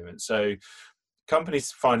at the moment. So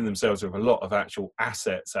companies finding themselves with a lot of actual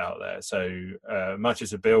assets out there. So much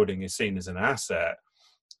as a building is seen as an asset,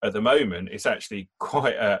 at the moment, it's actually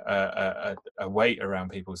quite a weight around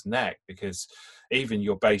people's neck, because even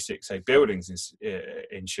your basic, say, buildings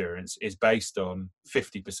insurance is based on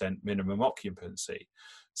 50% minimum occupancy.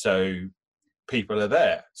 So people are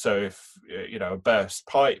there. So if, you know, a burst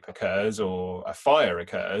pipe occurs or a fire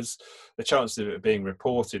occurs, the chance of it being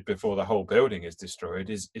reported before the whole building is destroyed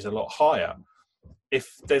is a lot higher.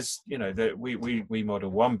 If there's, you know, we model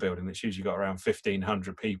one building that's usually got around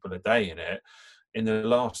 1,500 people a day in it. In the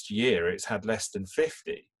last year, it's had less than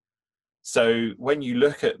 50. So when you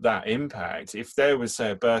look at that impact, if there was,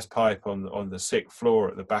 say, a burst pipe on the 6th floor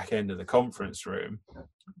at the back end of the conference room,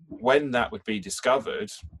 when that would be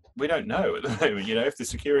discovered, we don't know at the moment. You know, if the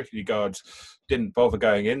security guards didn't bother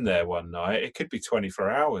going in there one night, it could be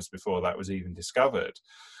 24 hours before that was even discovered.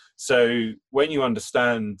 So when you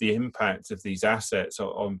understand the impact of these assets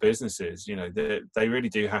on businesses, you know, they really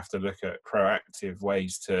do have to look at proactive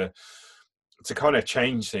ways to kind of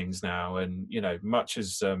change things now. And, you know, much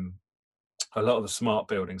as a lot of the smart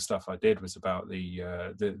building stuff I did was about the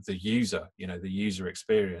user, you know, the user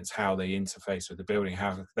experience, how they interface with the building,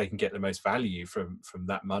 how they can get the most value from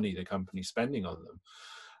that money the company's spending on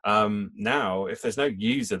them. Now, if there's no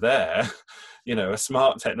user there, you know, a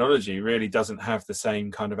smart technology really doesn't have the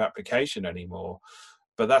same kind of application anymore.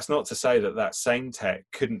 But that's not to say that same tech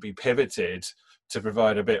couldn't be pivoted to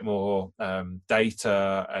provide a bit more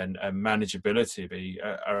data and manageability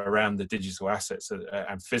around the digital assets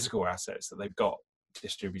and physical assets that they've got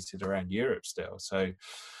distributed around Europe still. So,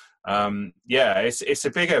 yeah, it's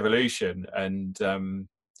a big evolution. And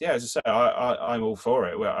yeah, as I say, I'm all for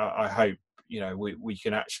it. Well, I hope, you know, we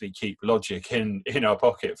can actually keep logic in our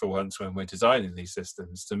pocket for once when we're designing these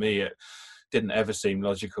systems. To me, it didn't ever seem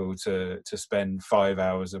logical to spend 5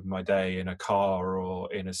 hours of my day in a car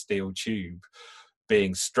or in a steel tube,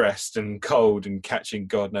 being stressed and cold and catching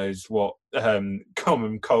God knows what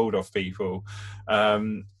common cold off people.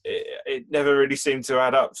 It never really seemed to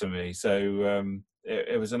add up to me. So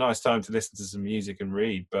it was a nice time to listen to some music and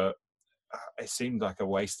read, but it seemed like a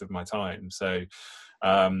waste of my time. So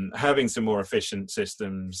having some more efficient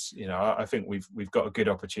systems, you know, I think we've got a good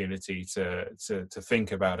opportunity to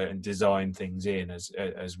think about it and design things in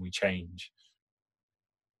as we change.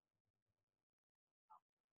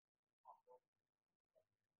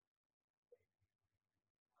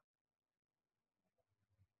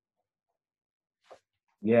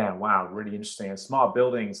 Yeah, wow, really interesting. And smart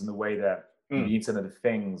buildings and the way that the Internet of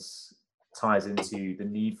Things ties into the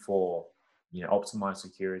need for, you know, optimized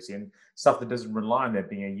security and stuff that doesn't rely on there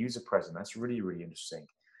being a user present. That's really, really interesting.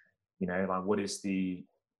 You know, like what is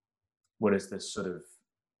this sort of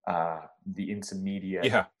the intermediate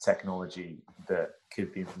Yeah. technology that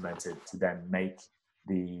could be implemented to then make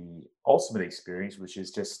the ultimate experience, which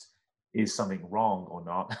is just is something wrong or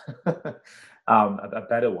not, a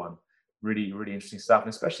better one. Really, really interesting stuff,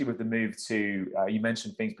 and especially with the move to you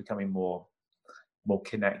mentioned things becoming more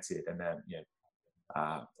connected, and then, you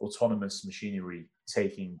know, autonomous machinery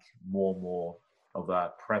taking more and more of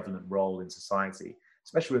a prevalent role in society.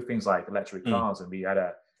 especially with things like electric Mm. cars. And we had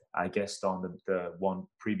a guest on the one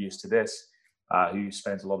previous to this who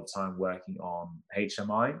spends a lot of time working on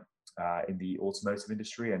HMI in the automotive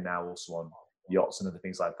industry, and now also on yachts and other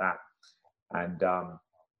things like that. And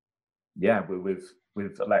yeah, with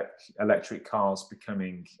electric cars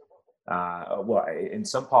becoming well, in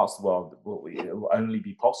some parts of the world, it will only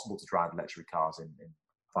be possible to drive electric cars in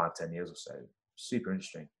 5-10 years or so. Super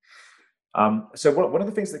interesting. So one of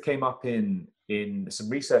the things that came up in some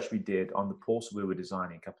research we did on the portal we were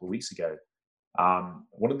designing a couple of weeks ago,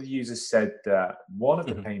 one of the users said that one of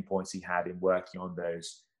the pain points he had in working on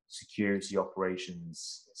those security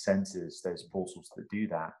operations centers, those portals that do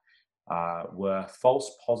that, were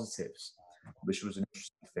false positives, which was an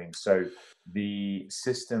interesting thing. So the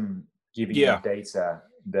system giving you data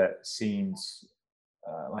that seems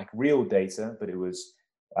like real data, but it was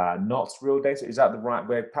not real data. Is that the right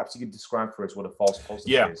way? Perhaps you could describe for us what a false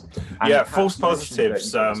positive is. And false positives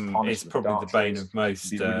is probably the bane of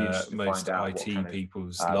most IT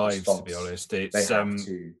people's lives, to be honest. It's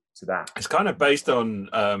to that. It's kind of based on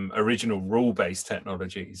original rule-based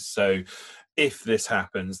technologies. So if this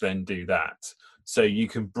happens, then do that. So you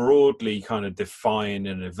can broadly kind of define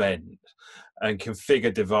an event and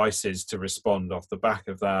configure devices to respond off the back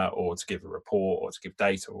of that, or to give a report, or to give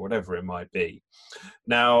data, or whatever it might be.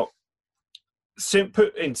 Now,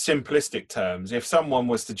 put in simplistic terms, if someone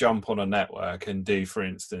was to jump on a network and do, for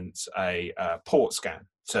instance, a port scan,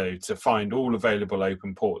 so to find all available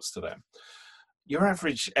open ports to them, your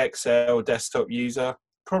average Excel desktop user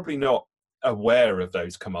probably not aware of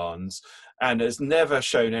those commands and has never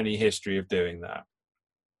shown any history of doing that.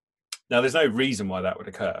 Now, there's no reason why that would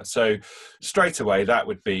occur. So straight away, that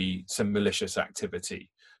would be some malicious activity.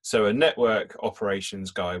 So a network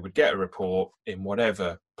operations guy would get a report in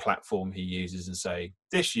whatever platform he uses and say,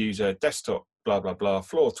 this user, desktop, blah, blah, blah,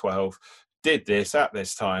 floor 12, did this at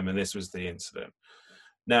this time, and this was the incident.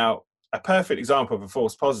 Now, a perfect example of a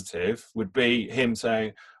false positive would be him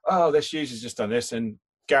saying, oh, this user's just done this, and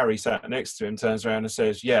Gary sat next to him, turns around and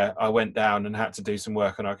says, yeah, I went down and had to do some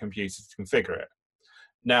work on our computer to configure it.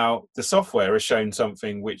 Now, the software has shown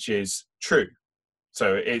something which is true.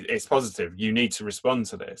 So it's positive. You need to respond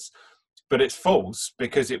to this. But it's false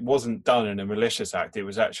because it wasn't done in a malicious act. It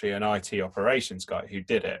was actually an IT operations guy who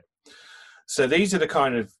did it. So these are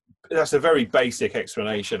that's a very basic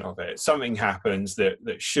explanation of it. Something happens that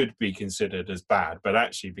should be considered as bad, but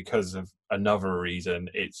actually because of another reason,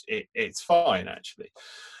 it's fine, actually.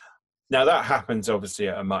 Now, that happens obviously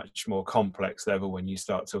at a much more complex level when you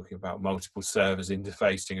start talking about multiple servers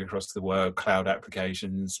interfacing across the world, cloud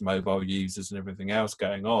applications, mobile users, and everything else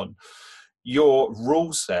going on. Your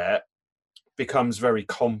rule set becomes very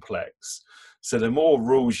complex. So the more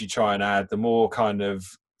rules you try and add, the more kind of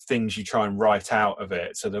things you try and write out of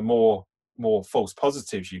it. So the more false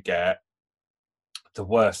positives you get, the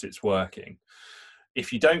worse it's working.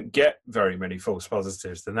 If you don't get very many false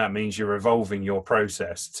positives, then that means you're evolving your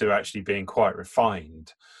process to actually being quite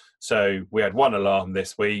refined. So we had one alarm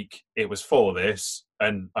this week. It was for this,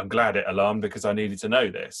 and I'm glad it alarmed because I needed to know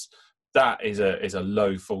this. That is a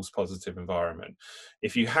low false positive environment.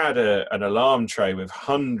 If you had an alarm tray with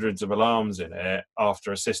hundreds of alarms in it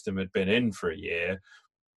after a system had been in for a year,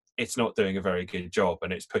 it's not doing a very good job,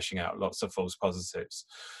 and it's pushing out lots of false positives.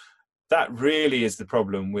 That really is the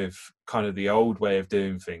problem with kind of the old way of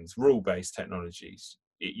doing things, rule-based technologies.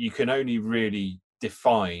 You can only really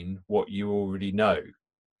define what you already know.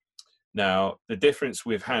 Now, the difference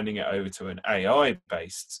with handing it over to an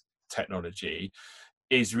AI-based technology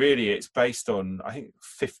is really it's based on, I think,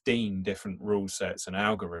 15 different rule sets and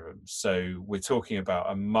algorithms. So we're talking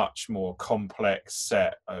about a much more complex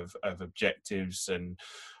set of objectives and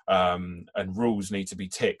rules need to be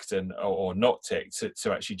ticked or not ticked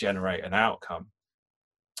to actually generate an outcome.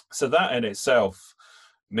 So that in itself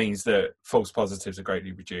means that false positives are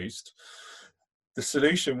greatly reduced. The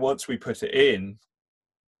solution, once we put it in,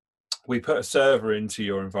 we put a server into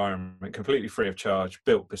your environment completely free of charge,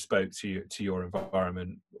 built bespoke to your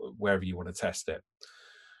environment, wherever you want to test it.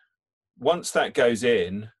 Once that goes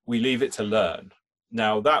in, we leave it to learn.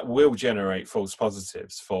 Now, that will generate false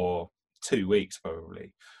positives for 2 weeks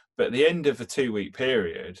probably. But at the end of the 2-week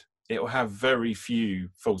period, it will have very few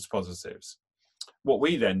false positives. What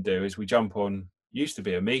we then do is we jump on, used to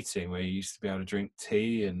be a meeting where you used to be able to drink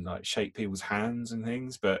tea and like shake people's hands and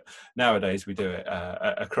things, but nowadays we do it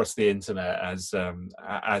across the internet as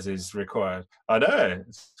is required. I know,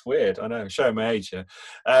 it's weird. I know, showing my age here.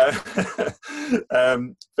 But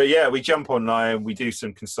yeah, we jump online, we do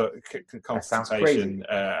some consultation,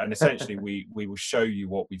 and essentially we will show you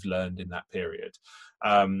what we've learned in that period.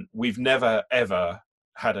 We've never ever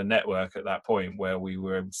had a network at that point where we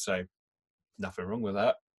were able to say, nothing wrong with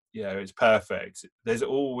that. It's perfect. There's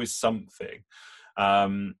always something.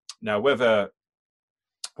 Now, whether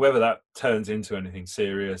that turns into anything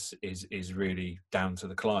serious is really down to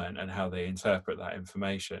the client and how they interpret that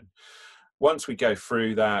information. Once we go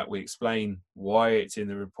through that, we explain why it's in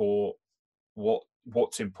the report,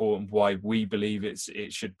 what's important, why we believe it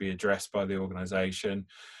should be addressed by the organization.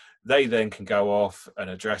 They then can go off and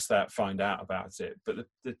address that, find out about it. But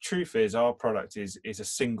the truth is, our product is a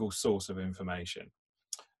single source of information.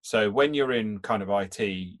 So when you're in kind of IT,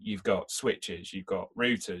 you've got switches, you've got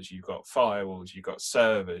routers, you've got firewalls, you've got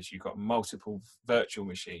servers, you've got multiple virtual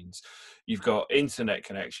machines, you've got internet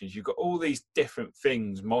connections, you've got all these different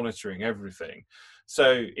things monitoring everything.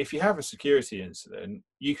 So if you have a security incident,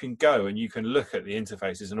 you can go and you can look at the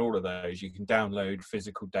interfaces and all of those. You can download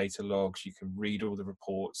physical data logs, you can read all the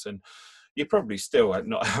reports, and you probably still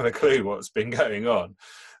not have a clue what's been going on.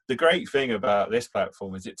 The great thing about this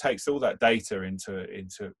platform is it takes all that data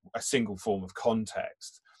into a single form of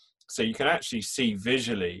context. So you can actually see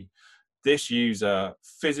visually this user,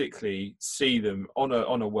 physically see them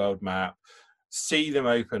on a world map, see them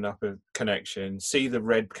open up a connection, see the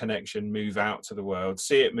red connection move out to the world,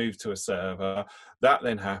 see it move to a server, that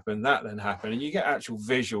then happen, and you get actual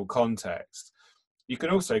visual context. You can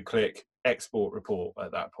also click export report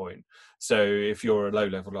at that point. So if you're a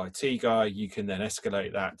low-level IT guy, you can then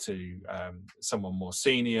escalate that to someone more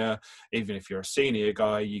senior. Even if you're a senior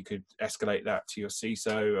guy, you could escalate that to your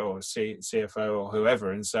CISO or CFO or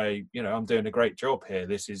whoever and say, I'm doing a great job here.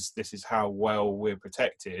 This is how well we're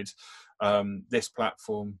protected. This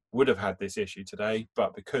platform would have had this issue today,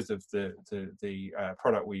 but because of the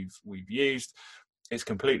product we've used, it's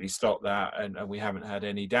completely stopped that, and we haven't had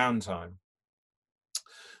any downtime.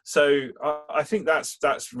 So I think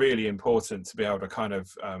that's really important to be able to kind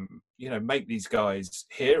of make these guys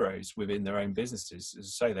heroes within their own businesses.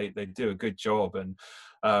 As I say, they do a good job, and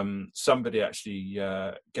somebody actually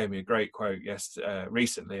gave me a great quote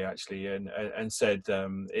recently actually, and said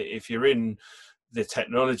if you're in the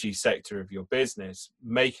technology sector of your business,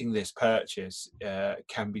 making this purchase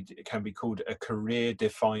can be called a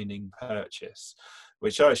career-defining purchase,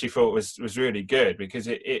 which I actually thought was really good, because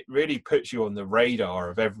it really puts you on the radar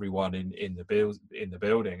of everyone in the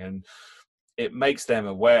building, and it makes them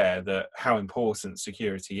aware that how important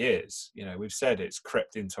security is. We've said it's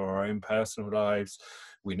crept into our own personal lives.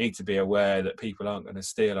 We need to be aware that people aren't going to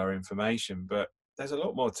steal our information, but there's a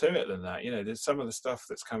lot more to it than that. There's some of the stuff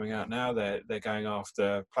that's coming out now. They're going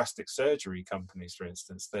after plastic surgery companies, for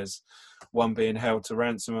instance. There's one being held to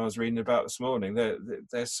ransom I was reading about this morning.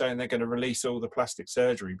 They're saying they're going to release all the plastic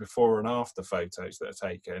surgery before and after photos that are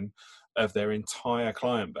taken of their entire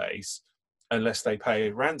client base unless they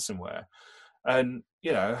pay ransomware. And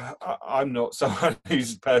I'm not someone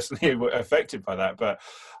who's personally affected by that, but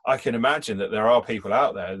I can imagine that there are people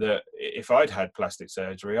out there that if I'd had plastic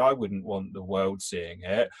surgery, I wouldn't want the world seeing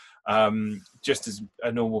it, just as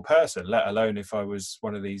a normal person, let alone if I was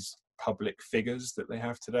one of these public figures that they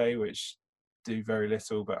have today, which do very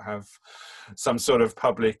little but have some sort of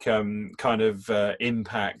public kind of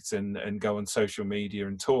impact and go on social media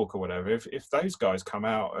and talk or whatever. If those guys come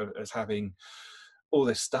out as having all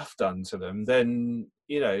this stuff done to them, then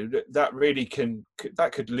that really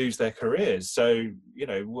could lose their careers. So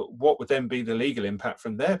what would then be the legal impact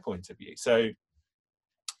from their point of view? So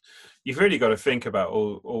you've really got to think about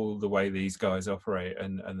all the way these guys operate,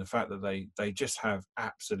 and the fact that they just have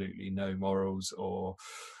absolutely no morals, or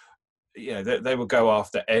they will go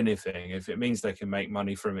after anything if it means they can make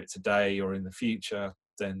money from it today or in the future.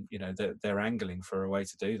 Then they're angling for a way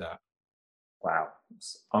to do that. Wow,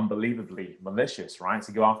 it's unbelievably malicious, right?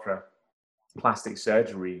 To go after a plastic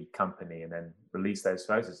surgery company and then release those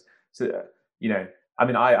photos. So,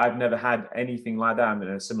 I've never had anything like that. I'm in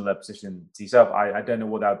a similar position to yourself. I don't know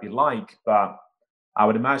what that would be like, but I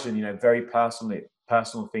would imagine, very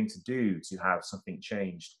personal thing to do to have something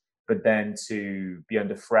changed, but then to be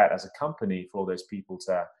under threat as a company for all those people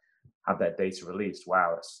to have that data released.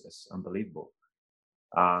 Wow, it's unbelievable.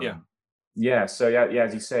 Yeah. Yeah. So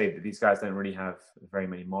as you say, these guys don't really have very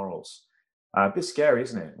many morals. A bit scary,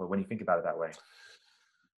 isn't it, when you think about it that way?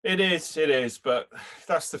 It is, but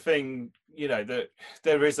that's the thing, that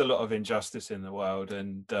there is a lot of injustice in the world,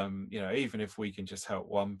 and even if we can just help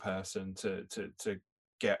one person to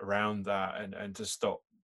get around that and to stop,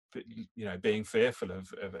 being fearful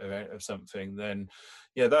of something, then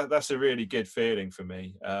that's a really good feeling for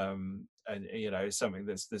me, and it's something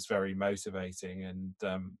that's very motivating, and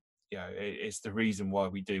it's the reason why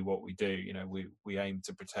we do what we do. We aim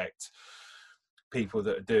to protect people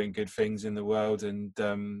that are doing good things in the world, and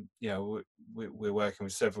we're working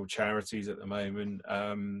with several charities at the moment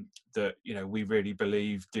that we really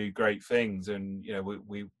believe do great things, and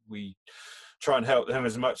we try and help them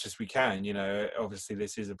as much as we can. Obviously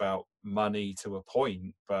this is about money to a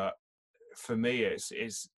point, but for me it's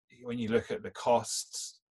when you look at the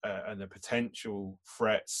costs and the potential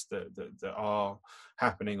threats that are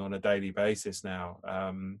happening on a daily basis now,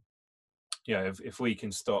 if we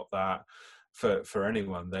can stop that for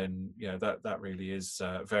anyone, then that really is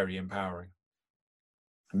very empowering.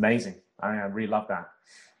 Amazing. I really love that.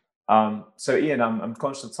 So Ian, I'm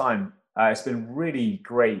conscious of time. It's been really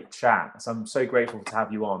great chat. So I'm so grateful to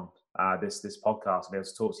have you on this podcast and be able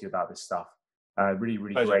to talk to you about this stuff. Really,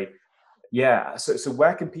 really Pleasure. great. Yeah. So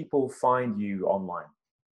where can people find you online?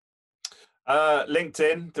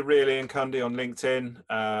 LinkedIn, The Real Ian Cundy on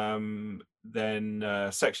LinkedIn. Then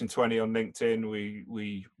Section 20 on LinkedIn.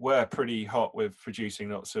 We were pretty hot with producing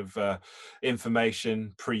lots of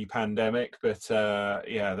information pre-pandemic, but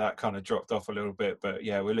that kind of dropped off a little bit. But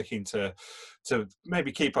yeah, we're looking to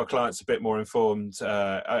maybe keep our clients a bit more informed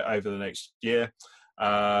over the next year.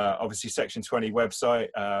 Obviously, Section 20 website.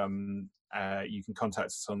 You can contact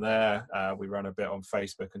us on there. We run a bit on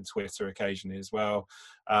Facebook and Twitter occasionally as well.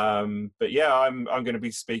 But yeah, I'm going to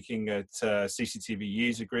be speaking at CCTV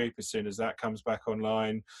User Group as soon as that comes back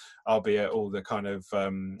online. I'll be at all the kind of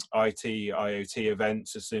IT, IoT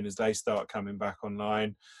events as soon as they start coming back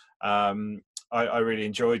online. I really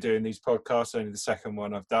enjoy doing these podcasts. Only the second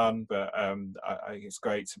one I've done, but I think it's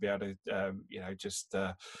great to be able to, just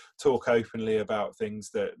talk openly about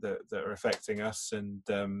things that are affecting us. And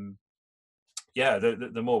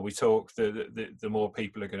the more we talk, the more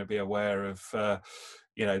people are going to be aware of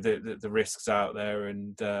the risks out there,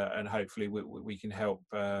 and hopefully we can help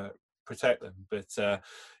protect them. But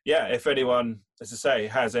if anyone, as I say,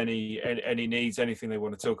 has any needs, anything they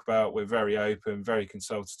want to talk about, we're very open, very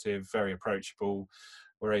consultative, very approachable.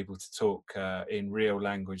 We're able to talk in real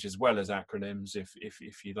language as well as acronyms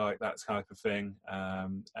if you like that type of thing.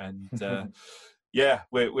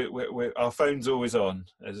 We're our phone's always on.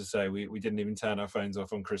 As I say, we didn't even turn our phones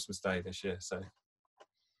off on Christmas Day this year. So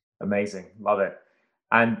amazing, love it.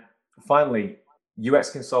 And finally,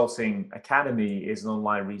 UX Consulting Academy is an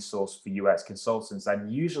online resource for UX consultants.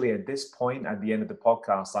 And usually at this point, at the end of the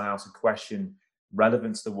podcast, I ask a question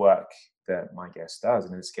relevant to the work that my guest does.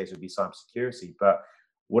 And in this case, it would be cybersecurity. But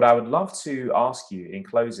what I would love to ask you in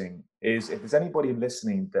closing is if there's anybody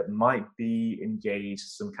listening that might be engaged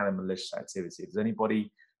in some kind of malicious activity, if there's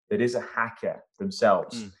anybody that is a hacker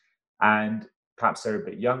themselves, and perhaps they're a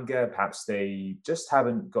bit younger, perhaps they just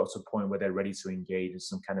haven't got to a point where they're ready to engage in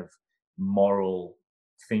some kind of moral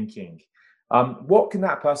thinking. What can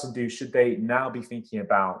that person do? Should they now be thinking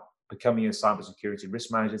about becoming a cybersecurity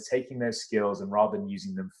risk manager, taking their skills and rather than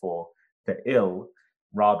using them for the ill,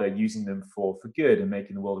 rather using them for good and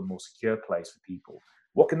making the world a more secure place for people?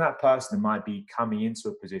 What can that person that might be coming into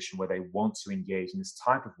a position where they want to engage in this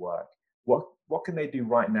type of work, what can they do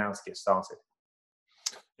right now to get started?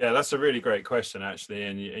 Yeah, that's a really great question, actually,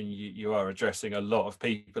 and you are addressing a lot of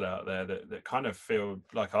people out there that kind of feel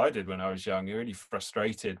like I did when I was young. You're really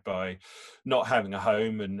frustrated by not having a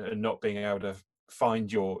home and not being able to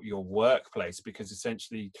find your workplace, because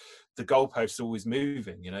essentially the goalposts are always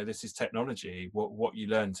moving. This is technology. What you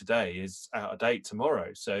learn today is out of date tomorrow.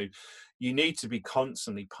 So you need to be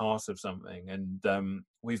constantly part of something. And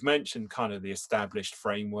we've mentioned kind of the established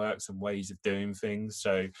frameworks and ways of doing things.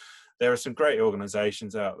 So there are some great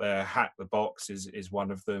organizations out there. Hack the Box is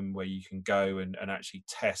one of them, where you can go and actually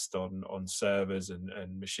test on servers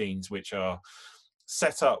and machines which are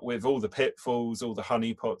set up with all the pitfalls, all the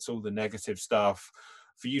honeypots, all the negative stuff,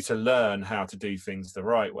 for you to learn how to do things the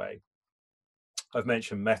right way. I've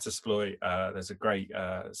mentioned Metasploit. There's a great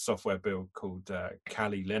software build called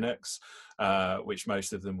Kali Linux, which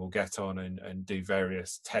most of them will get on and do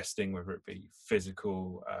various testing, whether it be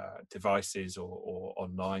physical devices or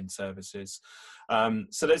online services.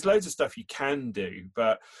 So there's loads of stuff you can do.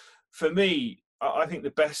 But for me, I think the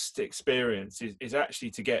best experience is actually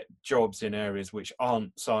to get jobs in areas which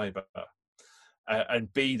aren't cyber.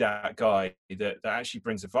 And be that guy that actually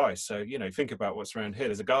brings advice. So, think about what's around here.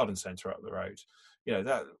 There's a garden centre up the road.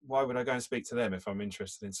 Why would I go and speak to them if I'm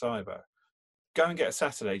interested in cyber? Go and get a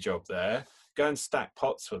Saturday job there, go and stack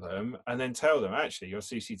pots for them, and then tell them, actually, your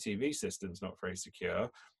CCTV system's not very secure.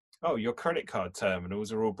 Oh, your credit card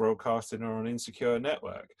terminals are all broadcasted on an insecure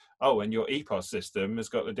network. Oh, and your EPOS system has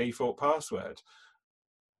got the default password.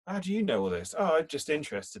 How do you know all this? Oh, I'm just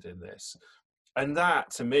interested in this. And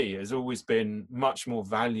that, to me, has always been much more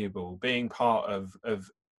valuable, being part of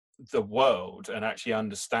the world and actually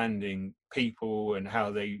understanding people and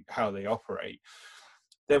how they operate,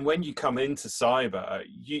 then when you come into cyber,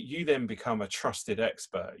 you then become a trusted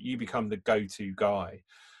expert. You become the go-to guy,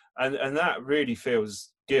 and that really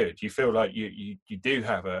feels good. You feel like you do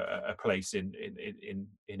have a place in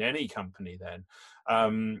any company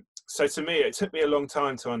then. So to me, it took me a long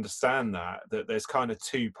time to understand that there's kind of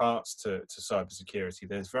two parts to cybersecurity.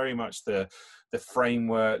 There's very much the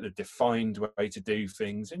framework, the defined way to do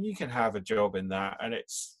things, and you can have a job in that, and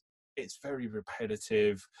it's very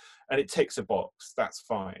repetitive and it ticks a box. That's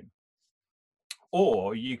fine.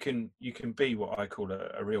 Or you can be what I call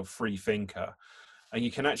a real free thinker, and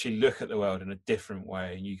you can actually look at the world in a different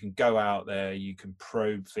way, and you can go out there, you can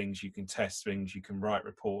probe things, you can test things, you can write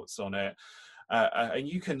reports on it, and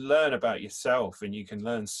you can learn about yourself, and you can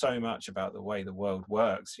learn so much about the way the world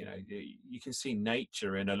works. You know, you can see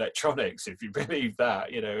nature in electronics, if you believe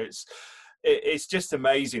that. You know, it's just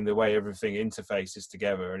amazing the way everything interfaces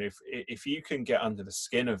together, and if you can get under the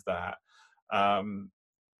skin of that,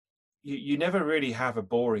 you never really have a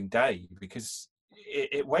boring day, because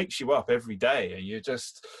it wakes you up every day, and you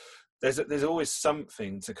just there's always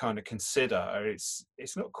something to kind of consider. It's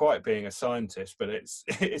not quite being a scientist, but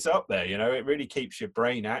it's up there. You know, it really keeps your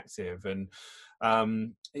brain active, and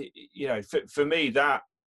you know, for me that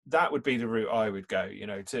would be the route I would go. You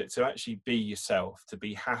know, to actually be yourself, to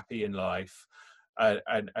be happy in life,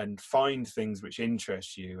 and find things which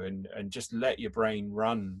interest you, and just let your brain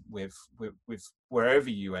run with wherever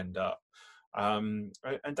you end up. And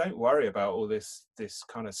don't worry about all this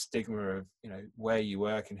kind of stigma of, you know, where you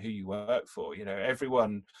work and who you work for. You know,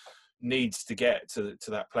 everyone needs to get to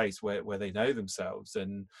that place where they know themselves,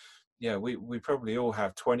 and yeah, we probably all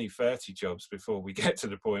have 20-30 jobs before we get to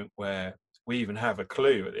the point where we even have a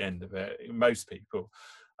clue at the end of it, most people.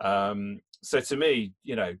 So to me,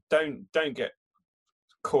 you know, don't get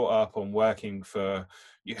caught up on working for,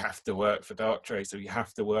 you have to work for Darktrace, or you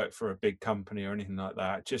have to work for a big company or anything like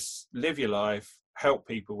that. Just live your life, help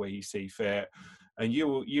people where you see fit, and you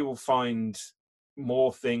will find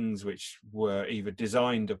more things which were either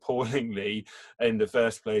designed appallingly in the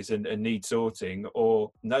first place and need sorting,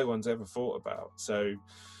 or no one's ever thought about. So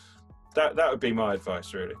that would be my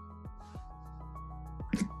advice, really.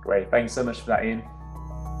 Great, thanks so much for that, Ian.